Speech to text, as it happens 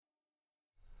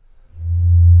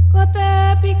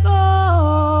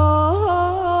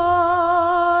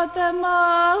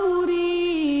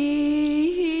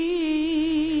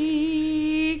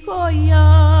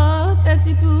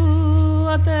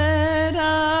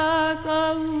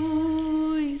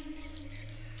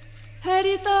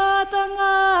eri tā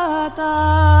tangata,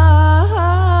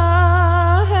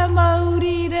 he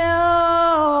Māori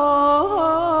reo,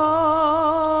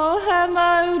 he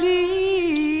Māori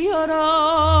ora,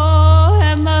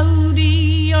 he Māori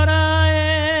ora e.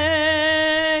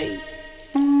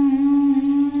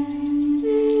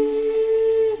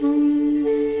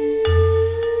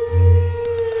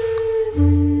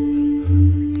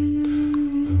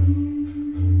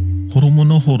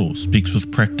 Horomona Horo speaks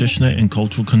with practitioner and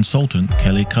cultural consultant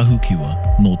Kelly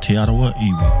Kahukiwa, nor Te Arawa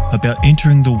Iwi, about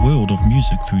entering the world of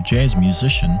music through jazz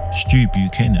musician Stu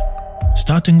Buchanan.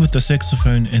 Starting with the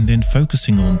saxophone and then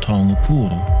focusing on Taonga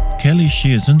Puoro, Kelly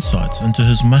shares insights into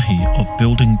his mahi of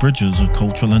building bridges of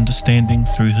cultural understanding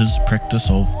through his practice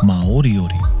of Mā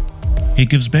Oriori. He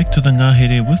gives back to the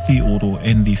Ngāhere with the oro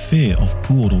and the whē of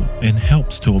Puoro and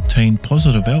helps to obtain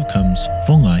positive outcomes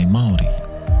for Ngāi Māori.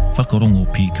 Whakarongo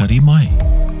pīkari mai.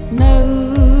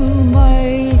 Nau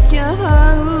mai kia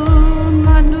hau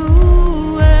manu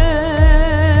e.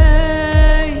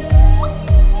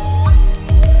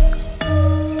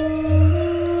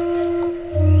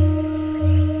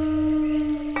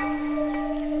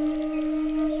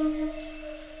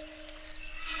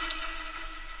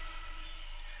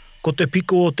 Ko te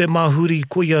piko o te mahuri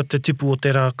koia te tipu o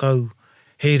te rākau.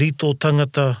 He rito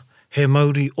tangata, he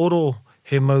Māori oro,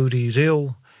 he Māori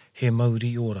reo, he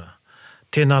Māori ora.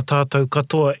 Tēnā tātou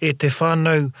katoa e te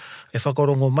whānau, e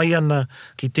whakarongo mai ana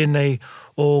ki tēnei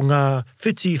o ngā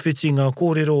whiti ngā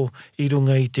kōrero i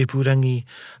runga i te purangi.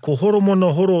 Ko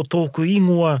Horomona Horo tōku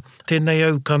ingoa, tēnei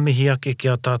au ka mihi ake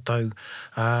kia tātou.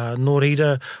 Nō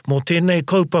reira, mō tēnei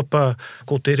kaupapa,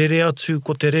 ko te rere atu,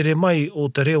 ko te rere mai o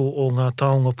te reo o ngā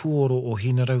Taonga Puoro o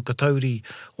hina raukatauri,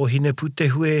 o hine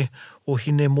putehue, o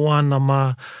hine moana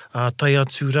mā, tai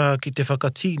atu rā ki te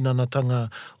whakatīnanatanga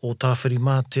o tāwhiri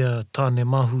mātea, tāne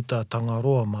mahuta, tanga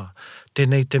roa mā.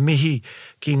 Tēnei te mihi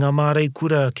ki ngā mārei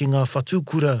kura, ki ngā whatu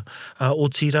kura, o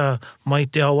tira mai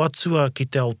te ao atua ki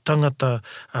te ao tangata,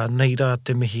 nei rā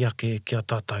te mihi ake kia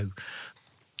tātou.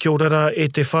 Kia ora rā e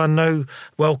te whānau.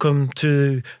 Welcome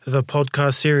to the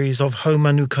podcast series of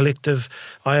Haumanu Collective.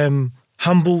 I am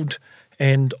humbled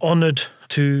and honoured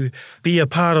to be a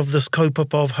part of this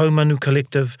kaupapa of Haumanu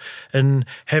Collective in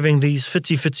having these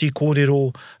whiti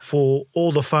kōrero for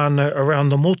all the whānau around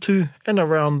the motu and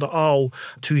around the ao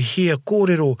to hear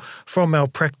kōrero from our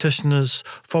practitioners,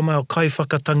 from our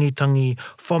kaiwhakatangitangi,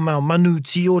 from our manu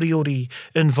tioriori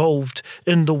involved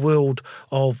in the world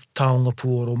of Taonga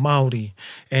Puoro Māori.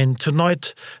 And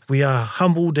tonight we are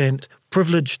humbled and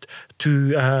privileged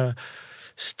to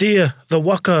steer the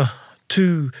waka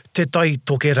to Te Tai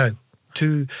Tokerau,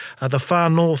 to the far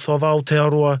north of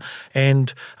Aotearoa,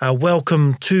 and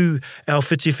welcome to our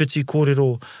whiti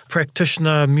kōrero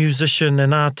practitioner, musician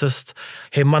and artist,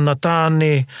 he mana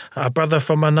tāne, a brother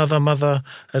from another mother.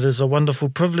 It is a wonderful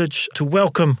privilege to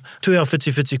welcome to our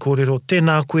whiti kōrero,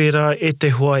 tēnā koe rā e te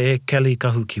hoa e Kelly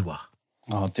Kahukiwa.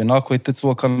 Tēnā koe te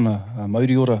tuakana,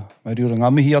 Māori ora,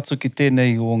 ngā mihi atu ki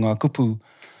tēnei o ngā kupu.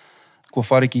 Kua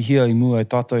whareki hia i mua e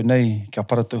tātou nei, kia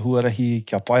parata huarahi,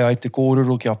 kia pai ai te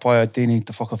kōrero, kia pai ai tēnei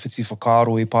te whakawhiti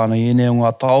whakaaro e pānei ene o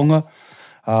ngā taonga.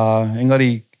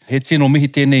 Engari, he tino mihi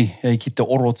tēnei ki te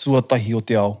oro tuatahi o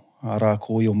te ao. Rā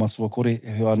ko i o matua kore,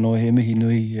 e hoa no he mihi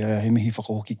nui, he mihi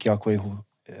whakahoki ki a koe e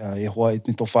hoa e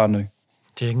mito whānau.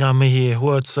 Te ngā mihi e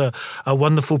hoa. It's a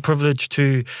wonderful privilege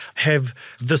to have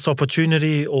this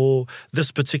opportunity or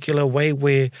this particular way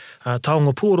where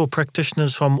Taonga Puoro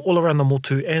practitioners from all around the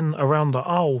motu and around the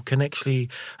ao can actually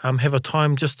have a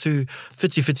time just to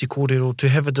whiti kōrero, to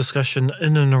have a discussion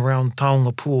in and around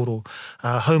Taonga Puoro.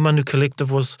 Haumanu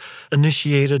Collective was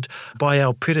initiated by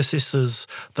our predecessors,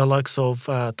 the likes of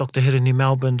Dr. Hirini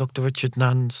Melbourne, Dr. Richard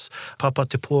Nuns, Papa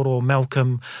Te Poro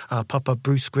Malcolm, Papa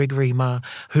Bruce Gregory Mā,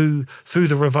 who through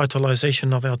the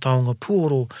revitalisation of our Taonga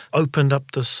Puoro opened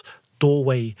up this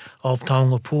doorway of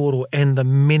Taonga Puoro and the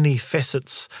many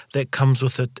facets that comes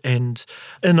with it. And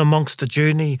in amongst the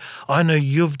journey, I know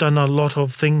you've done a lot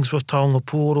of things with Taonga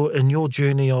Puoro in your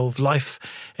journey of life.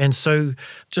 And so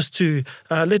just to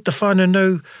let the whānau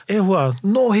know, e hoa,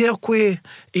 no hea koe,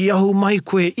 I ahu mai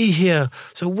koe I hea.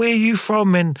 So where are you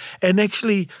from and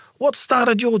actually what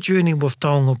started your journey with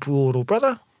Taonga Puoro,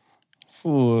 brother?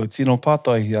 Tino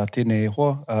pātai a tēnei e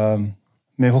hoa.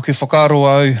 Me hoki whakaaro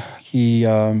au ki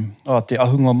te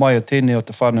ahunga mai a tēnei o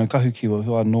te whānau Kahukiwa.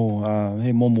 Hua no,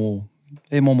 he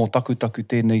momo taku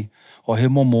tēnei, o he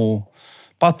momo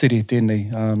pātere tēnei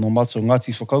no mātua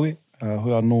Ngāti Whakaue.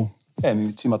 Hua no,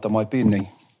 me timata mai pēnei.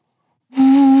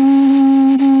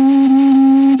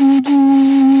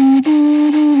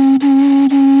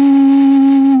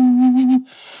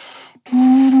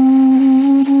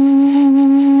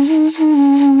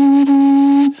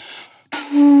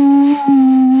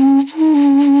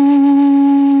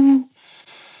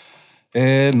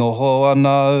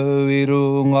 ana i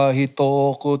runga hi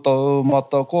tōku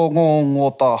taumata ko ngongo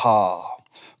taha.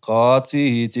 Ka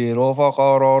titi ro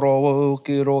whakararo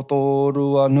ki roto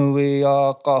rua nui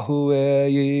a kahue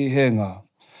i henga.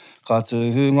 Ka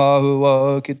tuhu ngā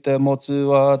hua ki te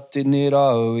motu a tini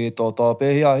rau i tō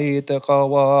tāpehia i te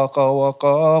kawa ka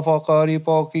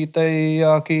whakaripo ki te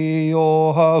ia ki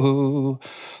o hau.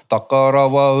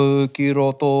 Takarawa ki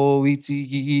roto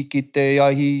iti ki te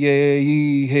ahi e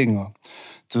i henga.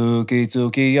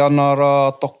 Tuki ana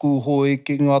rā toku hoi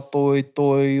ki ngā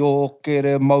toi o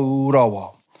kere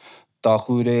maurawa.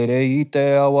 Taku rere i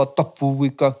te awa tapu i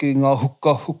ka ki ngā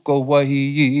huka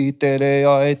wahi i te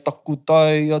rea e taku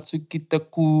tai atu ki te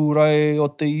kūrei o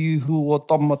te ihu o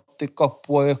tamate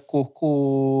kapua e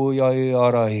koko ia e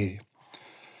arahe.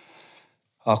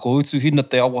 Ko utuhina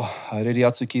te awa, rere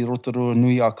atu ki Rotorua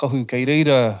nui a kahu kei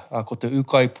reira, ko te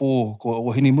ukai pō, ko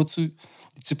wahini mutu,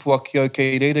 i tipu aki au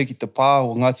kei reira ki te pā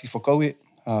o Ngāti Whakaue,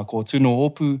 ko Tūno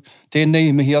Opu,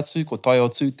 tēnei mihi atu, ko Tai o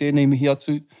Tū, tēnei mihi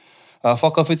atu.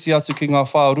 Whakawhiti atu ki ngā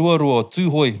whā ruarua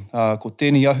tūhoi, ko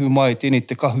tēnei ahu mai, tēnei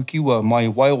te kahukiwa mai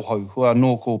waiohau, hua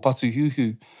no ko patu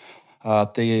hiuhu,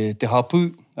 te hapu,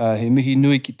 he mihi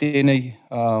nui ki tēnei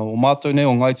o mātou nei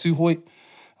o ngai tūhoi,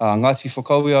 Ngāti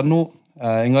Whakaue anō,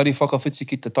 engari whakawhiti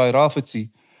ki te tai rāwhiti,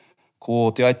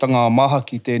 ko te aitanga maha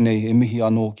ki tēnei e mihi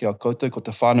anō ki a koutou, ko te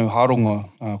whānau haronga,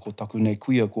 ko taku nei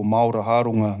kuia, ko Māora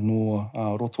haronga no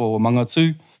roto o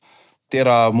Mangatū.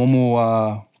 Tērā momo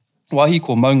wahi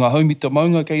ko maunga haumi te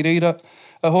maunga kei reira.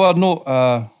 Hoa no,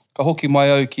 ka hoki mai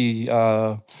au ki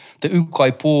te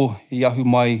ukai pō i ahu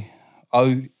mai au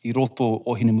i roto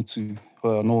o Hinemutu.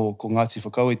 Hoa no, ko Ngāti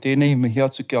Whakaue tēnei, mihi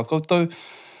atu ki a koutou.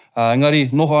 Engari,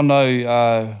 noho anau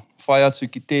whai atu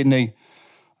ki tēnei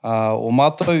o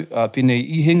mātou, pēnei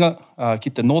ihinga ki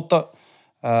te nota,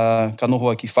 ka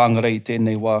noho ki whāngarei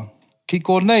tēnei wā. Ki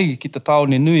konei, ki te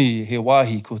taone nui he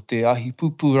wāhi ko te ahi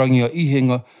pupurangi a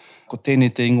ihinga, ko tēnei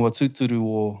te ingoa tūturu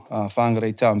o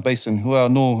Whangarei Town Basin. Hua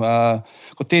no,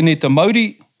 ko tēnei te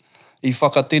Māori, i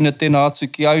whakatēnā atu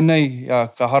ki au nei,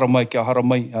 ka haramai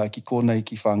ki kōnei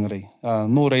ki Whangarei.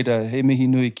 Nō reira, he mihi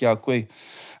nui ki a koe,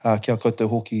 ki a koutou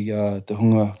hoki te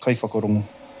hunga kaiwhakarongo.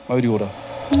 Māori ora.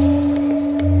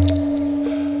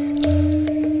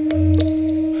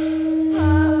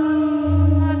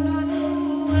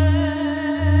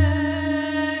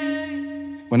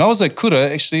 When I was at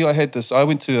Kura, actually, I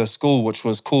went to a school which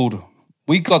was called,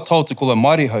 we got told to call it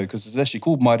Maireho because it's actually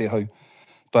called Maireho.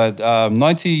 But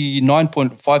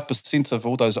 99.5% of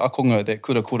all those akonga that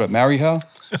Kura called it Marihau.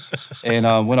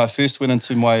 And when I first went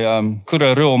into my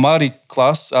Kura Reo Māori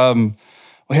class,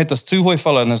 we had this tūhoi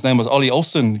fella and his name was Ollie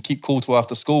Olsen. Keep called to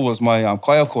after school was my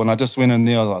kaiako. And I just went in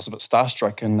there, I was a bit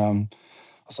starstruck. And I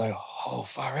was like, oh,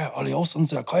 far out, Ollie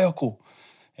Olsen's our kaiako.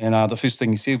 And the first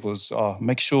thing he said was,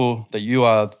 make sure that you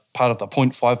are part of the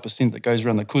 0.5% that goes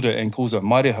around the kura and calls it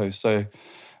Maireho. So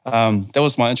that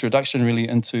was my introduction really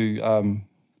into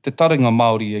te taringa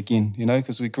Māori again, you know,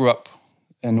 because we grew up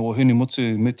in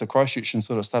Ohunimutu, moved to Christchurch and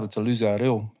sort of started to lose our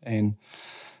reo. And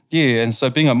yeah, and so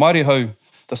being a Maireho,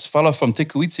 this fellow from Te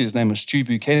Kuiti, his name is Stu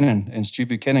Buchanan, and Stu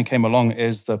Buchanan came along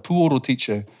as the Puoro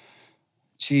teacher.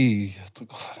 Gee,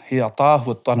 he a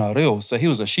tāhua tana reo. So he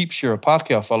was a sheep shearer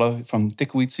Pākehā fellow from Te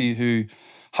Kuiti who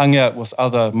hung out with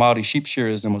other Māori sheep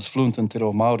shearers and was fluent in te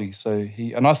reo Māori. So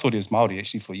and I thought he was Māori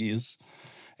actually for years.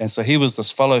 And so he was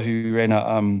this fellow who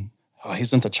ran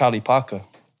he's into Charlie Parker.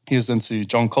 He was into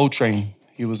John Coltrane.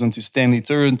 He was into Stanley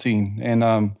Turrentine.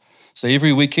 And so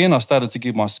every weekend I started to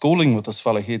get my schooling with this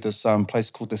fellow. He had this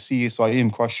place called the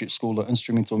CSIM, Christchurch School of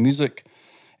Instrumental Music.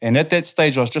 And at that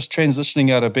stage, I was just transitioning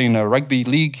out of being a rugby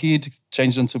league head,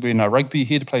 changed into being a rugby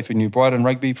head, played for New Brighton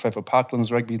Rugby, played for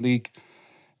Parklands Rugby League,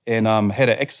 and had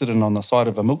an accident on the side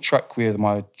of a milk truck where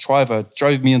my driver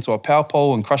drove me into a power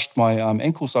pole and crushed my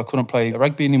ankle, so I couldn't play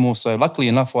rugby anymore. So luckily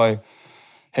enough, I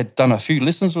had done a few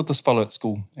lessons with this fellow at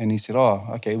school. And he said,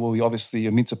 okay, well, obviously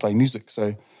you're meant to play music.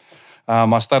 So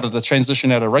I started the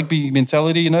transition out of rugby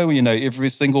mentality, you know, every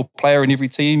single player in every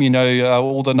team,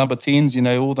 all the number 10s,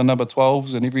 all the number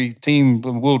 12s and every team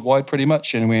worldwide pretty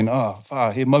much. And went,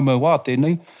 he momo wā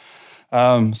tēnei.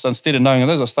 So instead of knowing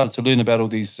those, I started to learn about all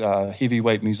these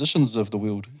heavyweight musicians of the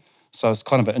world. So it's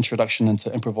kind of an introduction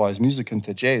into improvised music,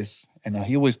 into jazz. And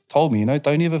he always told me,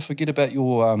 don't ever forget about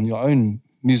your own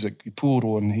music, your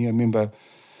puoro. And I remember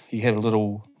he had a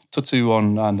little tutu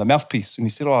on the mouthpiece, and he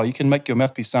said, you can make your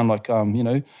mouthpiece sound like,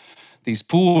 these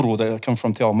puoro that come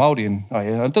from Te Ao Māori. And I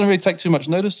didn't really take too much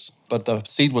notice, but the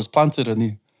seed was planted,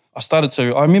 and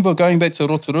I remember going back to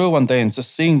Rotorua one day and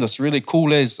just seeing this really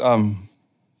cool as pou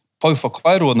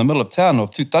whakairo in the middle of town, or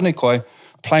tūtanekai,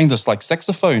 playing this like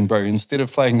saxophone, bro, instead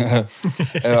of playing,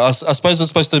 I suppose it's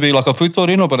supposed to be like a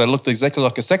putorino, but it looked exactly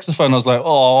like a saxophone. I was like,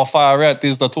 oh, far out,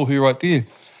 there's the tohu right there.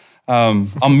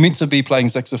 I'm meant to be playing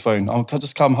saxophone. I'll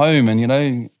just come home and,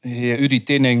 he uri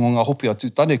tēnei ngā hopi a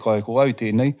tūtane kai ko au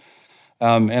tēnei.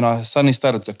 And I suddenly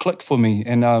started to click for me.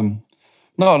 And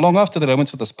not long after that, I went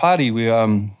to this party where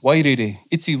Wairere,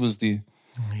 Iti was there,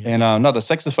 and another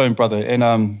saxophone brother.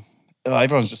 And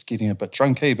everyone's just getting a bit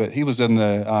drunk, but he was in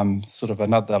the sort of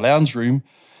another lounge room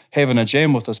having a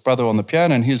jam with this brother on the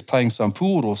piano, and he was playing some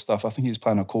puoro stuff. I think he was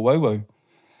playing a kōwauwau.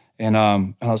 And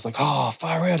I was like, oh,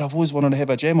 far out, I've always wanted to have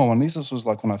a jam on one of these. This was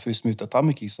like when I first moved to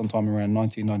Tamaki, sometime around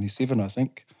 1997, I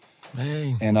think.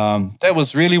 Hey. And that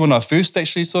was really when I first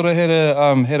actually sort of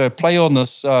had a play on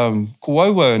this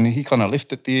kōwauwau, and he kind of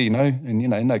left it there, and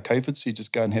no COVID, so you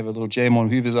just go and have a little jam on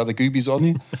whoever's other goobies on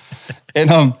there.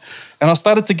 And I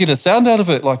started to get a sound out of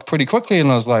it like pretty quickly,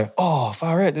 and I was like, oh,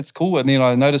 far out, that's cool. And then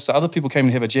I noticed that other people came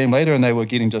to have a jam later, and they were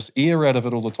getting just air out of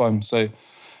it all the time. So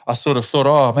I sort of thought,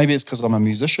 oh, maybe it's because I'm a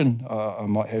musician. I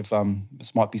might have,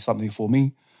 this might be something for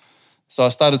me. So I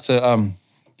started to,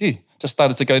 just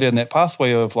started to go down that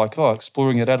pathway of like,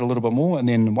 exploring it out a little bit more. And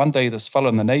then one day this fellow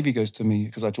in the Navy goes to me,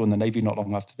 because I joined the Navy not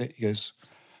long after that. He goes,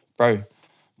 bro,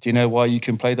 do you know why you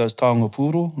can play those Taonga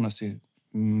Puoro? And I said,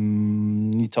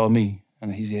 you tell me.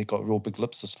 And he's got real big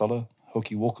lips, this fella.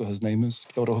 Hoki Walker, his name is.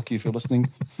 Kia ora, Hoki, if you're listening.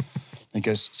 He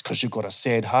goes, it's because you've got a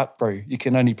sad heart, bro. You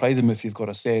can only play them if you've got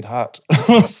a sad heart. I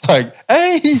was like,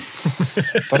 hey!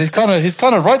 But he's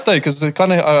kind of right, though, because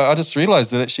I just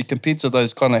realised that actually compared to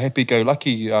those kind of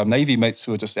happy-go-lucky Navy mates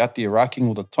who are just out there rocking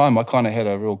all the time, I kind of had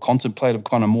a real contemplative,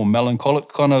 kind of more melancholic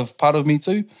kind of part of me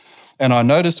too. And I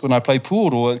noticed when I play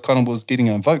puoro, it kind of was getting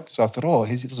invoked. So I thought,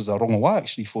 this is a rongoa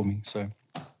actually for me. So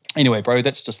anyway, bro,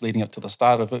 that's just leading up to the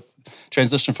start of it.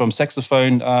 Transition from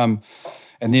saxophone,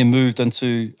 and then moved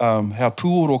into how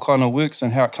puoro kind of works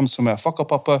and how it comes from our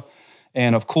whakapapa.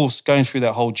 And of course, going through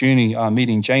that whole journey,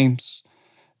 meeting James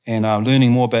and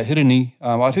learning more about Hirini.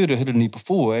 I'd heard of Hirini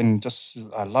before, and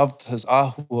I loved his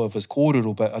āhua of his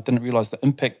kōrero, but I didn't realise the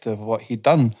impact of what he'd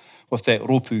done with that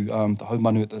ropu, the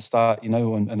haumanu at the start,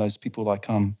 and those people like,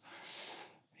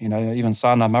 even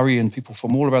Sana Murray and people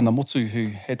from all around the motu who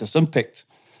had this impact.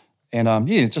 And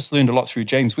just learned a lot through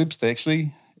James Webster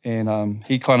actually. And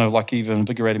he kind of like even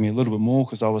invigorated me a little bit more,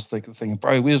 because I was thinking,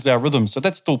 bro, where's our rhythm? So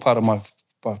that's still part of my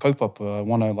kaupapa. I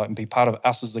want to like be part of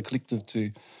us as a collective,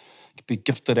 to be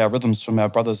gifted our rhythms from our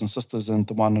brothers and sisters in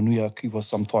Te Wānanui Kiwa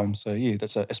sometimes. So yeah,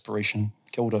 that's an aspiration.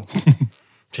 Kia ora.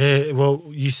 Yeah, well,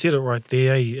 you said it right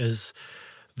there, is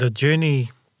the journey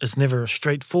is never a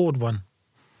straightforward one.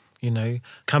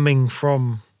 Coming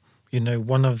from,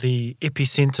 one of the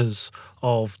epicenters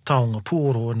of Taonga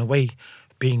Puoro, in a way,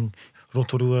 being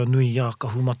Rotorua nui a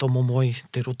kahumata momoi,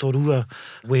 te Rotorua,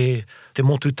 where te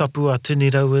motu tapu a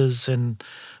Tinirau is, and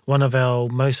one of our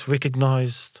most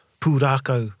recognised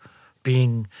pūrākau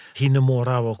being Hinamo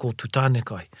Rawa ko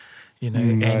Tutanekai,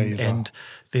 and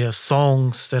there are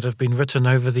songs that have been written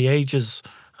over the ages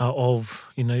of,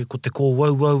 ko te ko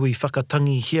wauwau I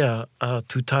whakatangi here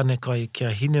Tutanekai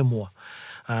kia Hinemoa.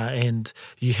 And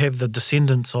you have the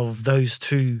descendants of those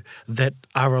two that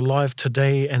are alive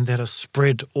today and that are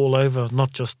spread all over,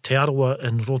 not just Te Arawa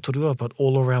and Rotorua, but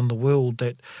all around the world,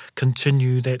 that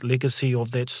continue that legacy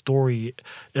of that story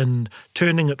in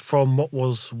turning it from what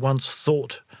was once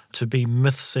thought to be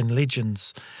myths and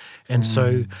legends. And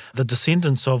so the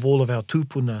descendants of all of our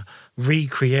tūpuna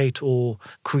recreate or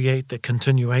create the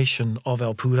continuation of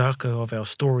our pūrākau, of our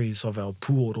stories, of our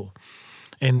puoro.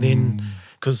 And then,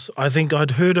 because I think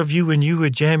I'd heard of you when you were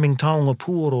jamming Taonga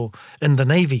Puoro in the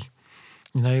Navy,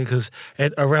 because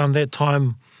around that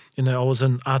time, I was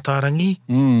in Ātarangi,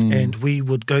 and we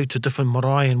would go to different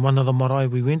marae, and one of the marae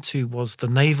we went to was the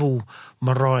naval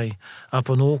marae up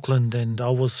in Auckland, and I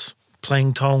was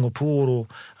playing Taonga Puoro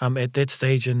at that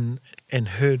stage, and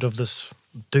heard of this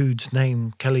dude's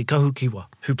name, Kelly Kahukiwa,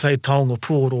 who played Taonga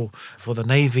Puoro for the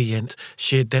Navy and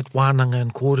shared that wānanga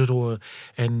and kōrero.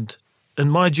 And in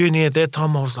my journey at that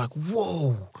time, I was like,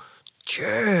 whoa,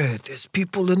 there's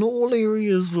people in all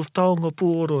areas with Taonga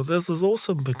Puoro. This is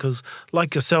awesome, because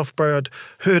like yourself, bro, I'd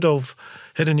heard of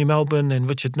Hirini Melbourne and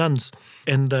Richard Nuns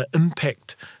and the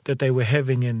impact that they were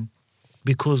having, and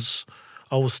because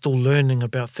I was still learning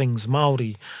about things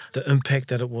Māori, the impact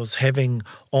that it was having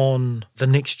on the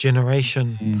next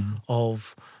generation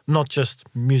of not just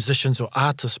musicians or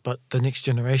artists, but the next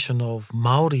generation of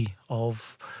Māori,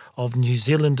 of New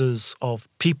Zealanders, of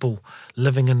people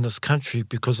living in this country,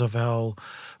 because of our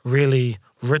really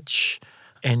rich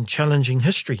and challenging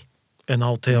history in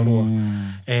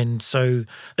Aotearoa. And so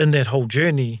in that whole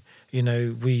journey, you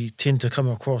know, we tend to come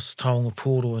across Taonga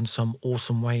Puoro in some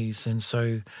awesome ways. And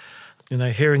so, you know,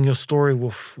 hearing your story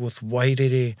with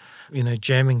Wairere, you know,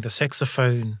 jamming the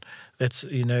saxophone, that's,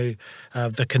 you know,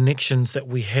 the connections that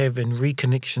we have and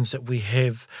reconnections that we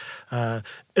have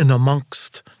in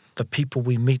amongst the people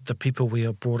we meet, the people we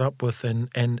are brought up with,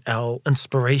 and our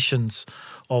inspirations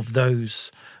of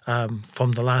those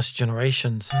from the last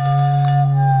generations.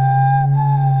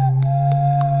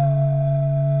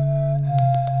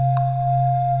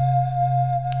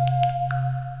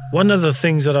 One of the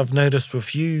things that I've noticed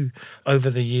with you over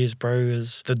the years, bro,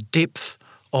 is the depth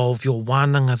of your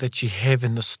wānanga that you have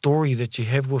and the story that you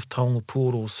have with Taonga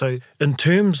Puoro. So in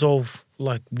terms of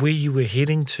like where you were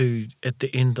heading to at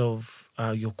the end of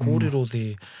your kōrero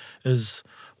there, is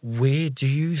where do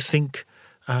you think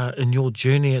in your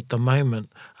journey at the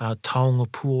moment Taonga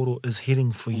Puoro is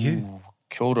heading for you? Ooh,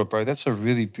 kia ora, bro. That's a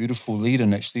really beautiful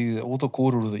lead-in, actually. All the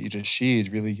kōrero that you just shared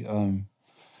really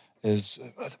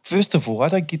is, first of all, I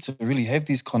don't get to really have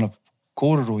these kind of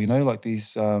kōrero, you know, like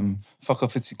these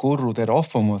whakawhiti kōrero that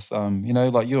often with, you know,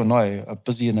 like you and I are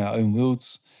busy in our own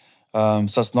worlds. So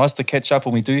it's nice to catch up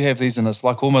when we do have these, and it's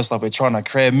like almost like we're trying to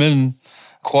cram in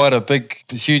quite a big,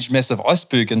 huge, massive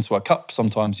iceberg into a cup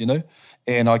sometimes, you know.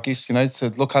 And I guess, you know, to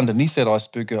look underneath that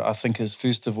iceberg, I think is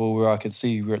first of all where I can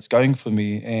see where it's going for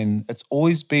me. And it's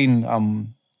always been,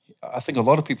 I think a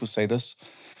lot of people say this,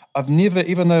 I've never,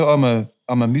 even though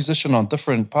I'm a musician on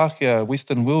different Pākehā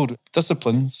Western world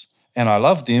disciplines, and I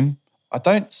love them, I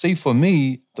don't see for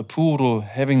me the Puoro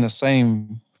having the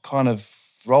same kind of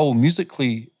role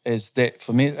musically as that.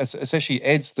 For me, it actually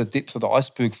adds the depth of the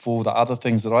iceberg for the other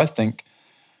things that I think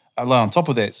lay on top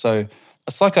of that. So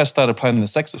it's like I started playing the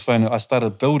saxophone, I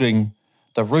started building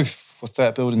the roof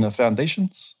without building the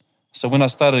foundations. So when I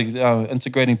started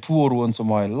integrating Puoro into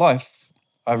my life,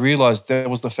 I realized that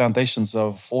was the foundations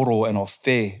of oro and of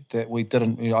whē that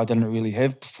I didn't really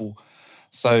have before.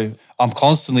 So I'm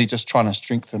constantly just trying to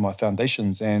strengthen my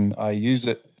foundations, and I use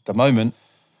it at the moment.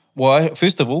 Well,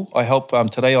 first of all, I help.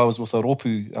 Today I was with a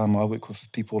ropu. I work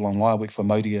with people online. I work for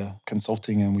Mā Oriori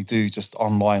Consulting, and we do just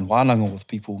online wānanga with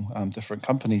people, different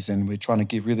companies, and we're trying to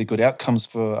get really good outcomes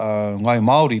for Ngāi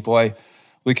Māori by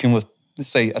working with, let's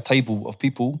say, a table of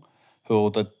people who are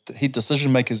the head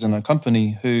decision makers in a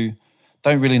company who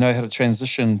don't really know how to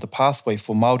transition the pathway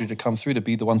for Māori to come through to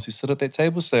be the ones who sit at that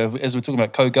table. So as we're talking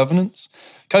about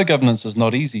co-governance is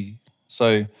not easy.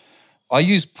 So I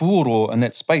use Puoro in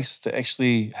that space to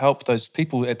actually help those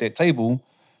people at that table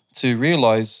to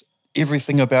realise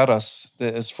everything about us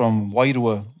that is from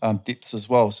wairua depths as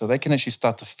well. So they can actually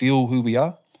start to feel who we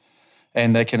are,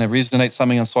 and they can resonate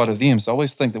something inside of them. So I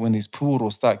always think that when these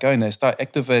Puoro start going, they start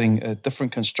activating a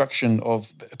different construction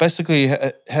of basically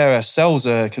how our cells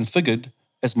are configured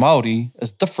as Māori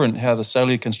is different how the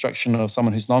cellular construction of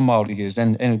someone who's non-Māori is.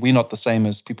 And we're not the same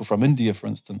as people from India, for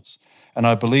instance. And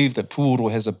I believe that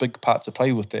Puoro has a big part to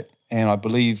play with that. And I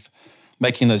believe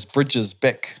making those bridges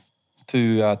back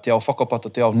to te ao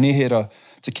whakapata, te ao nehera,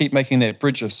 to keep making that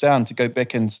bridge of sound, to go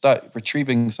back and start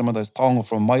retrieving some of those taonga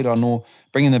from Maira no,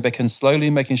 bringing them back in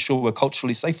slowly, making sure we're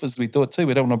culturally safe as we do it too.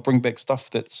 We don't want to bring back stuff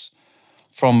that's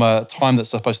from a time that's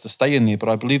supposed to stay in there, but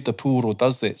I believe the Puoro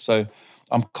does that. So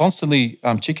I'm constantly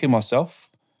checking myself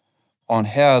on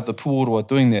how the Puoro are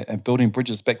doing that and building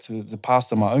bridges back to the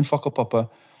past in my own whakapapa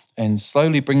and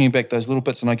slowly bringing back those little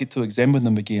bits, and I get to examine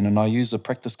them again. And I use a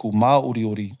practice called Mā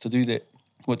Oriori to do that,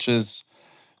 which is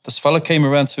this fella came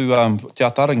around to Te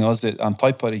Ataringa. I was at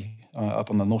Taipari up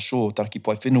on the North Shore, Taraki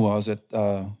Pai Whenua. I was at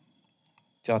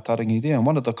Te Ataringa there, and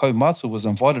one of the kaumātua was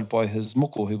invited by his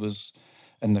moko who was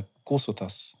in the course with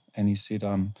us, and he said,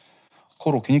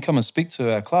 Koro, can you come and speak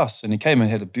to our class? And he came and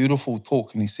had a beautiful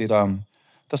talk, and he said,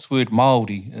 this word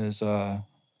Māori is,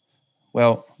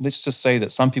 well, let's just say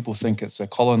that some people think it's a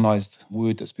colonised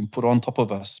word that's been put on top of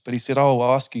us. But he said, I'll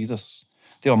ask you this.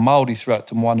 There are Māori throughout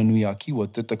Te Moana Nui a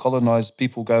Kiwa. Did the colonised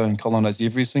people go and colonise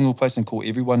every single place and call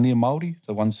everyone there Māori?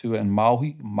 The ones who are in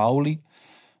Māori? I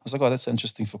was like, oh, that's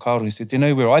interesting for Kāore. He said, do you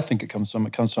know where I think it comes from?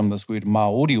 It comes from this word Mā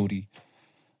Oriori.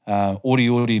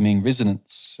 Oriori meaning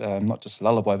resonance, not just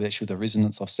lullaby, but actually the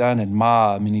resonance of sound, and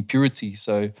Mā meaning purity.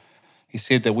 So he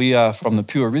said that we are from the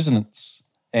pure resonance,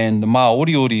 and the Mā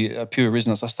Oriori pure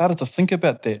resonance. I started to think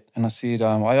about that, and I said,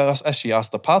 I actually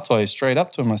asked the pātai straight up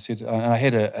to him. I said, and I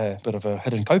had a bit of a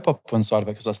hidden kaupapa inside of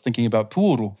it because I was thinking about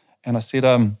Puoro. And I said,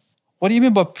 what do you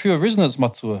mean by pure resonance,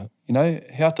 matua? You know,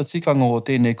 he ata tikanga o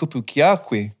tēnei kupu ki a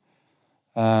koe.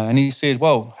 And he said,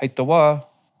 well, hei te wā,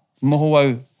 noho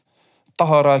au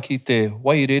tahara ki te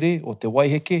wairere o te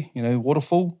waiheke, you know,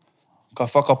 waterfall, ka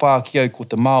whakapā ki au ko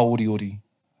te Mā Oriori,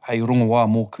 hei rongo wā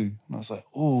mōku. And I was like,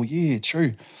 oh, yeah,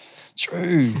 true.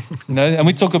 True. You know, and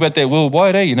we talk about that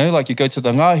worldwide, you know, like you go to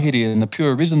the Ngāhere and the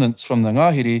pure resonance from the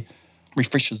Ngāhere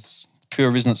refreshes, pure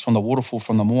resonance from the waterfall,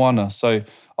 from the moana. So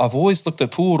I've always looked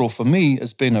at Puoro for me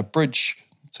as being a bridge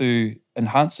to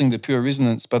enhancing the pure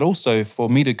resonance, but also for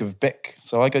me to give back.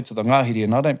 So I go to the Ngāhere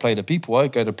and I don't play to people, I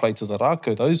go to play to the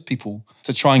rākau, those people,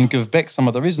 to try and give back some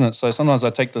of the resonance. So sometimes I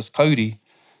take this kauri,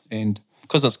 and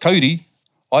because it's kauri,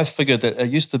 I figured that it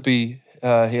used to be he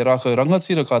rākau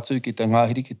rangatira kātū ki te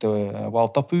Ngāhere, ki te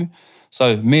waotapu.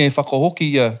 So me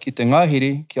whakahoki ia ki te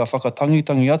Ngāhere, kia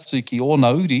whakatangitangi atu ki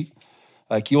ōna uri,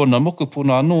 ki ōna moku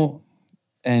puna anō,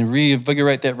 and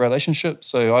reinvigorate that relationship.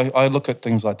 So I look at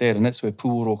things like that, and that's where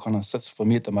Puoro kind of sits for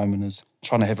me at the moment, is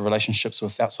trying to have relationships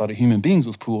with outside of human beings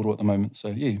with Puoro at the moment. So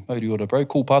yeah, Mā Oriori, bro,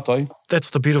 cool pātai. That's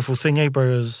the beautiful thing, bro,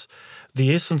 is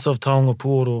the essence of Taonga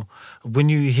Puoro. When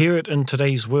you hear it in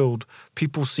today's world,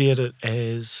 people see it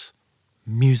as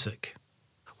music.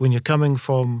 When you're coming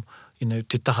from, you know,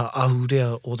 te taha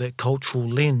ahurea or that cultural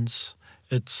lens,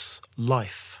 it's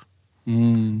life.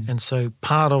 And so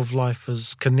part of life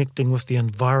is connecting with the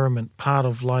environment. Part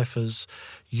of life is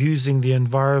using the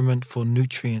environment for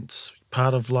nutrients.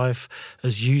 Part of life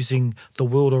is using the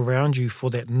world around you for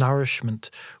that nourishment,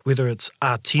 whether it's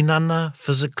tinana,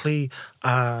 physically,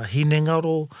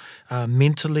 hinengaro,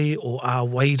 mentally, or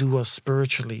wairua,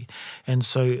 spiritually. And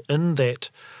so in that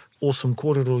awesome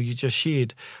kōrero you just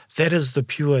shared, that is the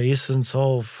pure essence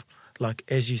of, like,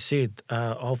 as you said,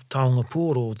 of Taonga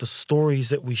Puoro, the stories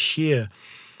that we share.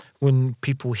 When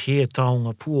people hear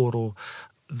Taonga Puoro,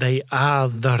 they are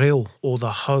the reo, or the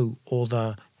hau, or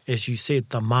the, as you said,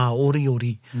 the Mā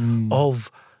Oriori of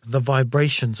the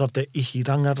vibrations of the ihi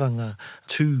rangaranga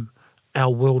to our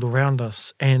world around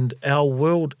us. And our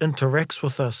world interacts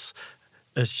with us.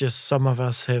 It's just some of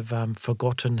us have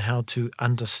forgotten how to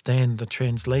understand the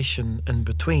translation in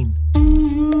between.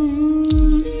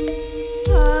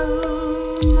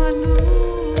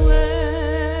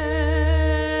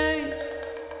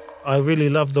 I really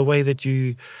love the way that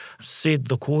you said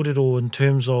the kōrero in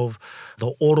terms of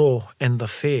the oro and the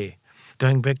whē.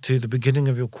 Going back to the beginning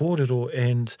of your kōrero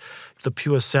and the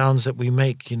pure sounds that we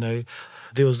make, you know,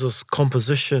 there was this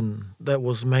composition that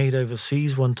was made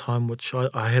overseas one time, which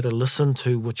I had to listen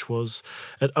to, which was,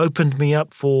 it opened me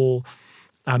up for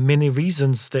many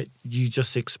reasons that you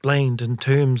just explained in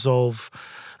terms of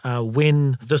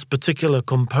when this particular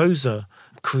composer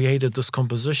created this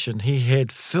composition, he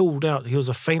had filled out, he was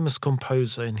a famous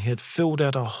composer, and he had filled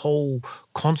out a whole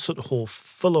concert hall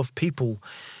full of people.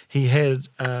 He had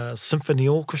a symphony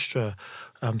orchestra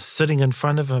sitting in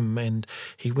front of him, and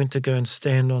he went to go and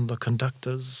stand on the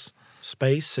conductor's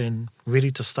space and ready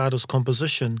to start his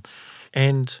composition.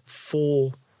 And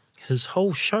for his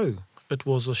whole show, it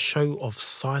was a show of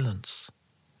silence.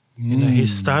 You know, he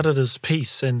started his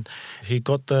piece and he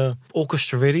got the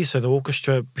orchestra ready. So the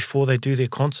orchestra, before they do their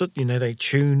concert, you know, they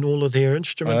tune all of their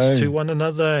instruments to one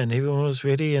another, and everyone was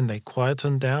ready and they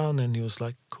quietened down, and he was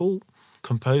like, cool,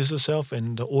 composed himself,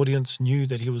 and the audience knew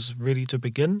that he was ready to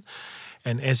begin.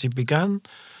 And as he began,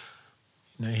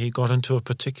 you know, he got into a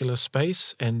particular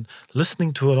space, and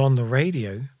listening to it on the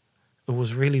radio, it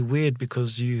was really weird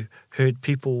because you heard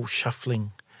people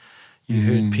shuffling, you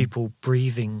heard people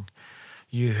breathing,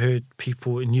 you heard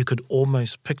people, and you could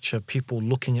almost picture people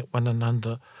looking at one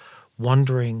another,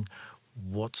 wondering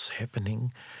what's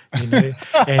happening, you know,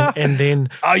 and then...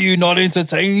 Are you not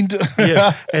entertained?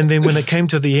 Yeah, and then when it came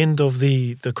to the end of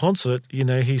the concert, you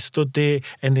know, he stood there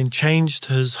and then changed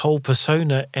his whole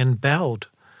persona and bowed.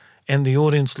 And the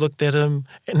audience looked at him,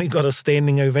 and he got a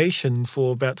standing ovation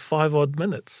for about 5 odd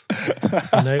minutes,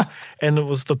 you know. And it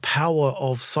was the power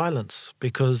of silence,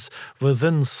 because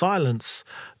within silence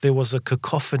there was a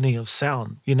cacophony of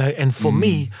sound, you know. And for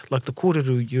me, like the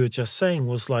kōrero you were just saying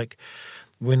was like,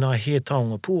 when I hear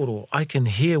Taonga Puoro, I can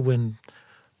hear when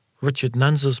Richard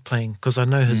Nunza's playing because I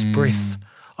know his breath.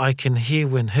 I can hear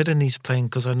when Hirini's playing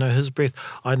because I know his breath.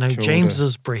 I know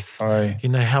James's breath. You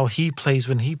know, how he plays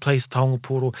when he plays Taonga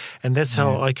Puoro. And that's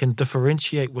how I can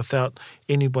differentiate without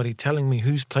anybody telling me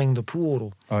who's playing the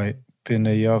Puoro.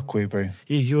 Pēnei a koe, bro.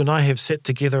 Yeah, you and I have sat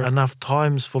together enough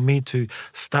times for me to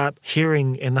start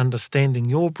hearing and understanding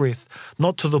your breath,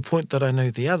 not to the point that I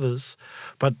know the others,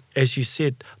 but as you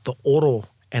said, the oro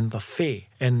and the whē.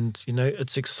 And, you know,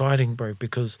 it's exciting, bro,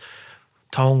 because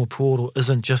Taonga Puoro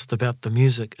isn't just about the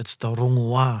music, it's the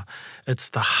rongoā, it's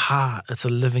the heart, it's a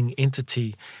living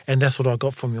entity. And that's what I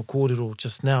got from your kōrero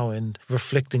just now, and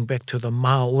reflecting back to the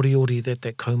Mā Oriori that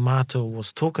kaumātua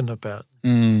was talking about.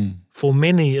 For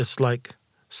many, it's like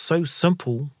so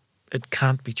simple, it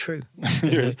can't be true.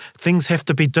 You know, things have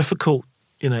to be difficult,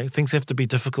 You know, things have to be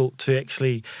difficult to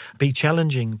actually be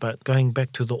challenging, but going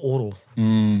back to the oro,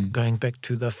 going back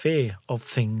to the fair of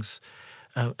things,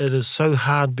 it is so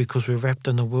hard because we're wrapped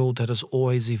in a world that is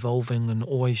always evolving and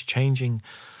always changing.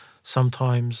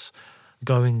 Sometimes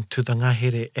going to the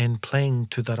Ngāhere and playing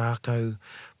to the rākau,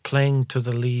 playing to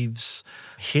the leaves,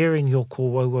 hearing your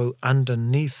kōwauau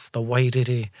underneath the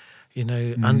wairere, you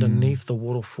know, underneath the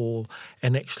waterfall,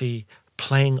 and actually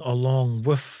playing along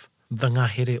with the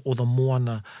Ngāhere or the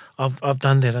moana. I've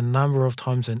done that a number of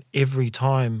times, and every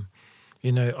time,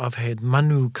 you know, I've had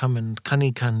manu come and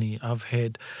kani. I've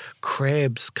had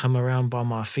crabs come around by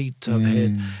my feet. I've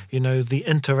had, you know, the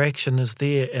interaction is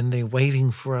there and they're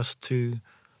waiting for us to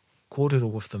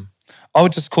kōrero with them. I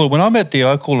would just call it, when I'm at there,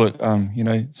 I call it, you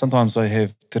know, sometimes I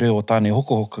have te reo tāne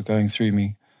hoka going through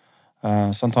me.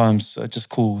 Sometimes I just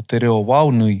call te reo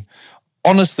waunui.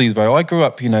 Honestly, bro, I grew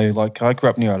up, you know, like I grew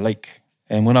up near a lake.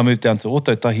 And when I moved down to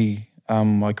Otautahi,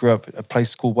 I grew up at a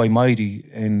place called Waimairi,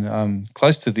 and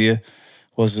close to there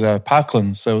was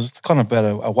Parklands. So it was kind of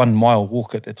about a 1 mile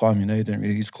walk at that time, you know, you didn't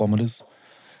really use kilometres.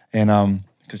 And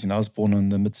because, you know, I was born in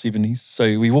the mid-70s.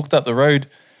 So we walked up the road,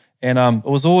 and it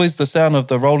was always the sound of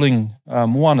the rolling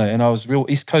moana. And I was real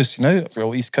East Coast, you know,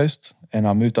 real East Coast. And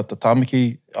I moved up to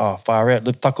Tāmaki, far out,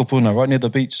 lived Takapuna, right near the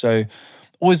beach. So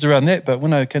always around that. But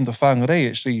when I came to Whangarei,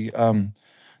 actually,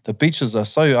 the beaches are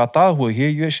so ātāhua here,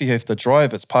 you actually have to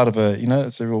drive. It's part of a, you know,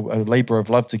 it's a real labour of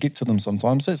love to get to them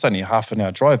sometimes. It's only a half an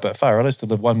hour drive, but far out, I used to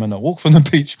live 1 minute walk from the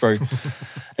beach, bro.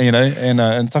 You know, and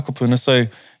in Takapuna. So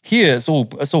here, it's all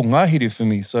Ngāhere for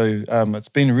me. So it's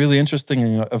been really interesting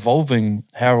and evolving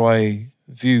how I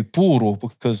view Puoro,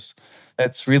 because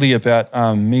it's really about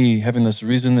me having this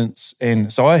resonance.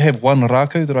 And so I have one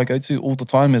rākau that I go to all the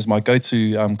time as my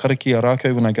go-to karakia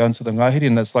rākau when I go into the Ngāhere,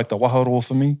 and that's like the waharo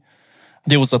for me.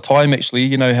 There was a time, actually,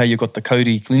 you know how you've got the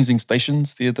Cody cleansing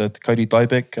stations there, the Cody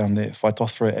dieback, the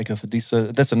Phytophthora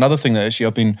agathidisa. That's another thing that actually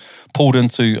I've been pulled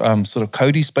into sort of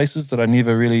Cody spaces that I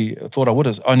never really thought I would,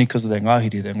 is only because of that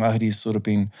Ngāhere. That Ngāhere has sort of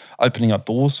been opening up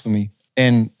doors for me.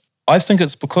 And I think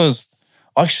it's because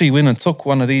I actually went and took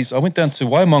one of these. I went down to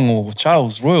Waimango,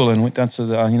 Charles Royal, and went down to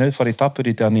the, you know, Whare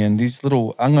Tapere down there, and these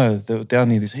little anga that were down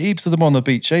there, there's heaps of them on the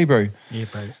beach, eh, bro? Yeah,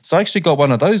 bro. So I actually got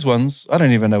one of those ones. I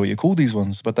don't even know what you call these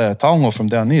ones, but they're taonga from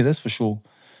down there, that's for sure.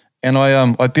 And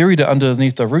I buried it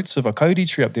underneath the roots of a Cody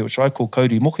tree up there, which I call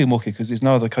Cody moke, because there's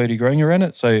no other Cody growing around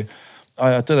it. So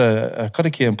I did a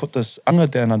karakia and put this anga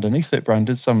down underneath it, bro, and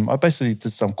I basically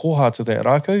did some koha to that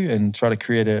rākau and try to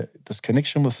create this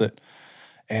connection with it.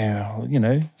 And, you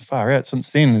know, far out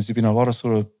since then, there's been a lot of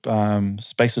sort of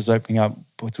spaces opening up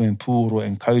between Puoro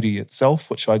and Cody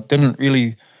itself, which wasn't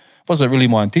really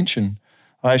my intention.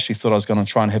 I actually thought I was going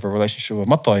to try and have a relationship with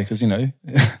matai, because, you know,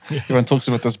 everyone talks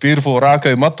about this beautiful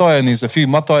rākau matai, and there's a few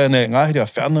matai in that Ngāhere. I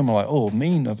found them, I'm like, oh,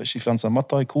 mean, I've actually found some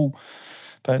matai, cool.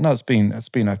 But no, it's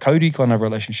been a Cody kind of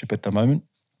relationship at the moment.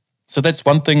 So that's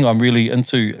one thing I'm really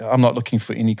into. I'm not looking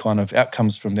for any kind of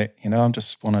outcomes from that. You know, I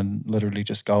just want to literally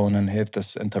just go in and have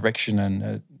this interaction, and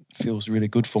it feels really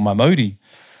good for my mauri.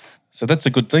 So that's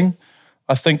a good thing.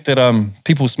 I think that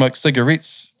people smoke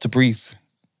cigarettes to breathe.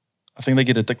 I think they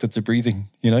get addicted to breathing,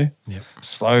 you know? Yep.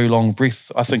 Slow, long breath.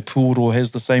 I think Puoro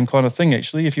has the same kind of thing,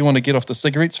 actually. If you want to get off the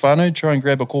cigarettes, whānau, try and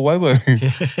grab a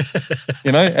kōwauau.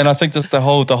 You know? And I think just the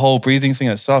whole breathing thing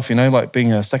itself, you know, like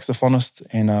being a saxophonist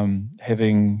and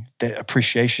having that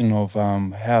appreciation of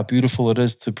how beautiful it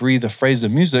is to breathe a phrase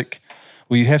of music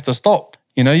where you have to stop.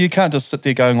 You know, you can't just sit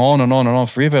there going on and on and on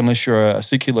forever unless you're a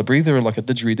circular breather like a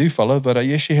didgeridoo fella, but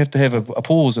you actually have to have a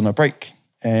pause and a break.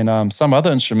 And some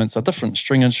other instruments are different,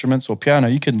 string instruments or piano.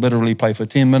 You can literally play for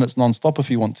 10 minutes non-stop if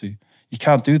you want to. You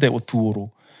can't do that with puoro.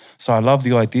 So I love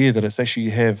the idea that it's actually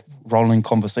you have rolling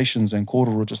conversations and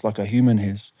kōrero just like a human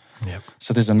has. Yep.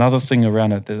 So there's another thing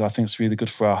around it that I think is really good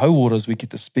for our hauoras. We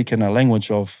get to speak in a language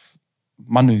of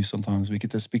manu sometimes. We get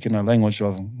to speak in a language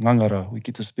of ngangara. We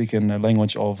get to speak in a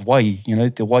language of wai. You know,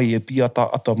 te wai e pi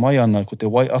ata mai ana, ko te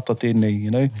wai ata tēnei,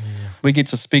 you know. Yeah. We get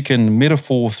to speak in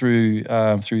metaphor through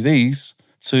these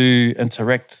to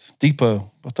interact deeper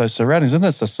with those surroundings. And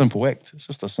it's a simple act. It's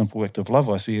just a simple act of love,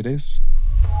 I see it as.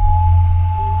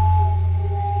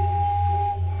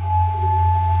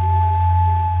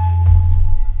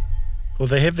 Well,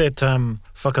 they have that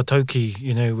whakatauki,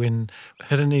 you know, when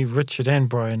Hirini, Richard and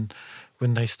Brian,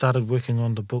 when they started working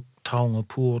on the book Taonga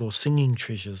Puoro, Singing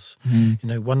Treasures, you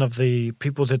know, one of the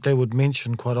people that they would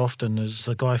mention quite often is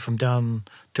a guy from down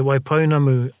Te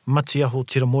Waipounamu, Matiaho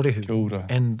Tiramorehu. Kia ora.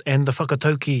 And the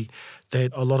whakatauki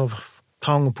that a lot of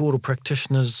Taonga Puoro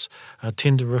practitioners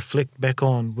tend to reflect back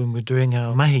on when we're doing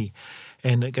our mahi.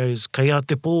 And it goes, kei a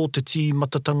te pō te tī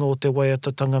matatanga o te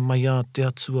waiatatanga mai a te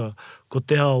atua, ko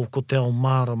te ao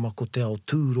mārama, ko te ao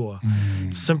tūroa.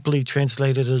 Simply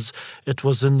translated as, it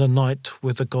was in the night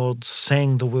where the gods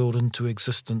sang the world into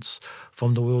existence,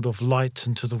 from the world of light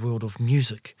into the world of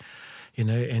music. You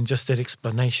know, and just that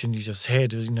explanation you just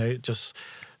had, you know, just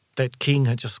that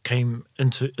kinga just came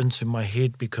into my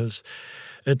head, because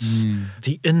it's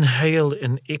the inhale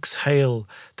and exhale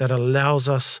that allows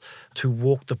us to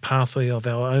walk the pathway of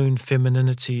our own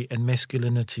femininity and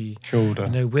masculinity. You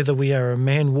know, whether we are a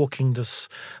man walking this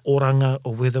oranga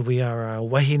or whether we are a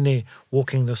wahine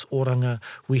walking this oranga,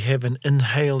 we have an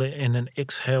inhale and an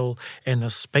exhale and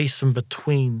a space in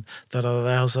between that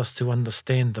allows us to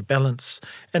understand the balance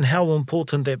and how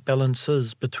important that balance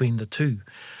is between the two.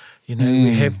 You know,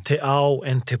 we have te ao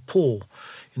and te pō.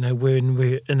 You know, when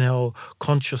we're in our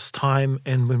conscious time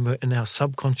and when we're in our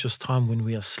subconscious time when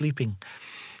we are sleeping,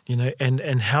 you know,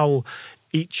 and how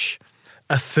each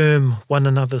affirm one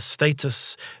another's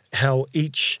status, how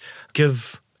each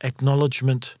give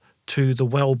acknowledgement to the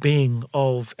well-being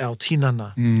of our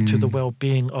tinana, to the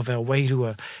well-being of our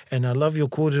wairua. And I love your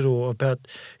kōrero about,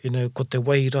 you know, ko te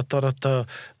wai ratarata,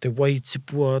 te wai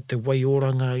tipua, te wai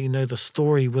oranga, you know, the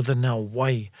story within our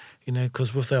wai. You know,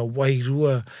 because with our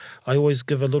wairua, I always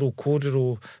give a little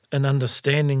kōrero in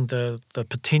understanding the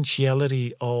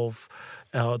potentiality of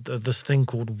this thing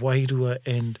called wairua,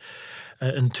 and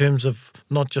in terms of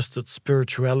not just its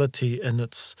spirituality and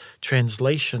its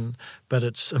translation, but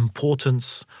its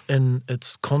importance in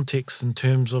its context in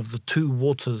terms of the two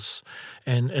waters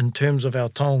and in terms of our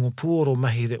Taonga Puoro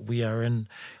mahi that we are in.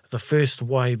 The first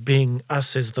wai being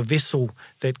us as the vessel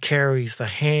that carries the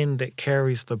hand, that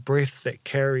carries the breath, that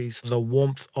carries the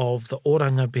warmth of the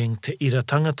oranga being te ira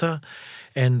tangata,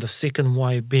 and the second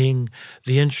wai being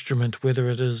the instrument, whether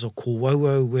it is a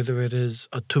kōwauau, whether it is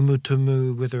a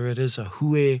tumutumu, whether it is a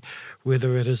hue,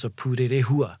 whether it is a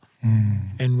pūrerehua.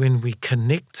 And when we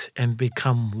connect and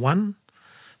become one,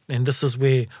 and this is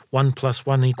where 1 +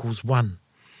 1 = 1,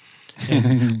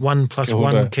 and 1 +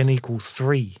 1 can equal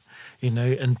 3. You know,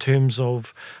 in terms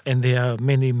of, and there are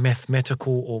many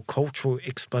mathematical or cultural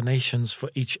explanations for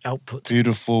each output.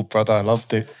 Beautiful, brother. I love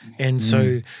that. And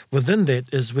so within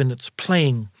that is when it's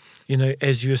playing, you know,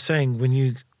 as you're saying, when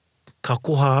you ka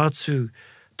koha atu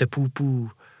te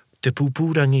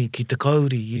pūpūrangi ki te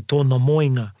kauri, i tōna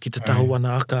moinga, ki te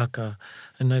tahuana aka,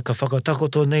 and ka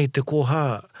whakatakoto nei te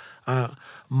koha,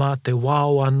 mā te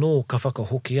wāo anō ka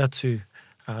whakahoki atu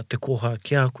te koha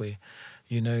ki a koe.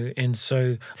 You know, and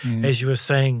so, as you were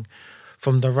saying,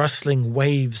 from the rustling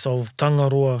waves of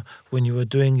Tangaroa when you were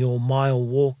doing your mile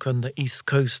walk on the east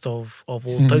coast of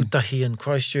Tautahi and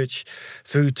Christchurch,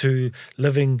 through to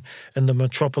living in the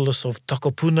metropolis of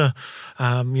Takapuna,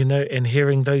 you know, and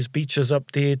hearing those beaches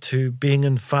up there, to being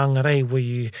in Whangarei where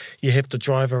you have to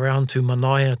drive around to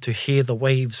Manaia to hear the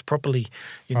waves properly,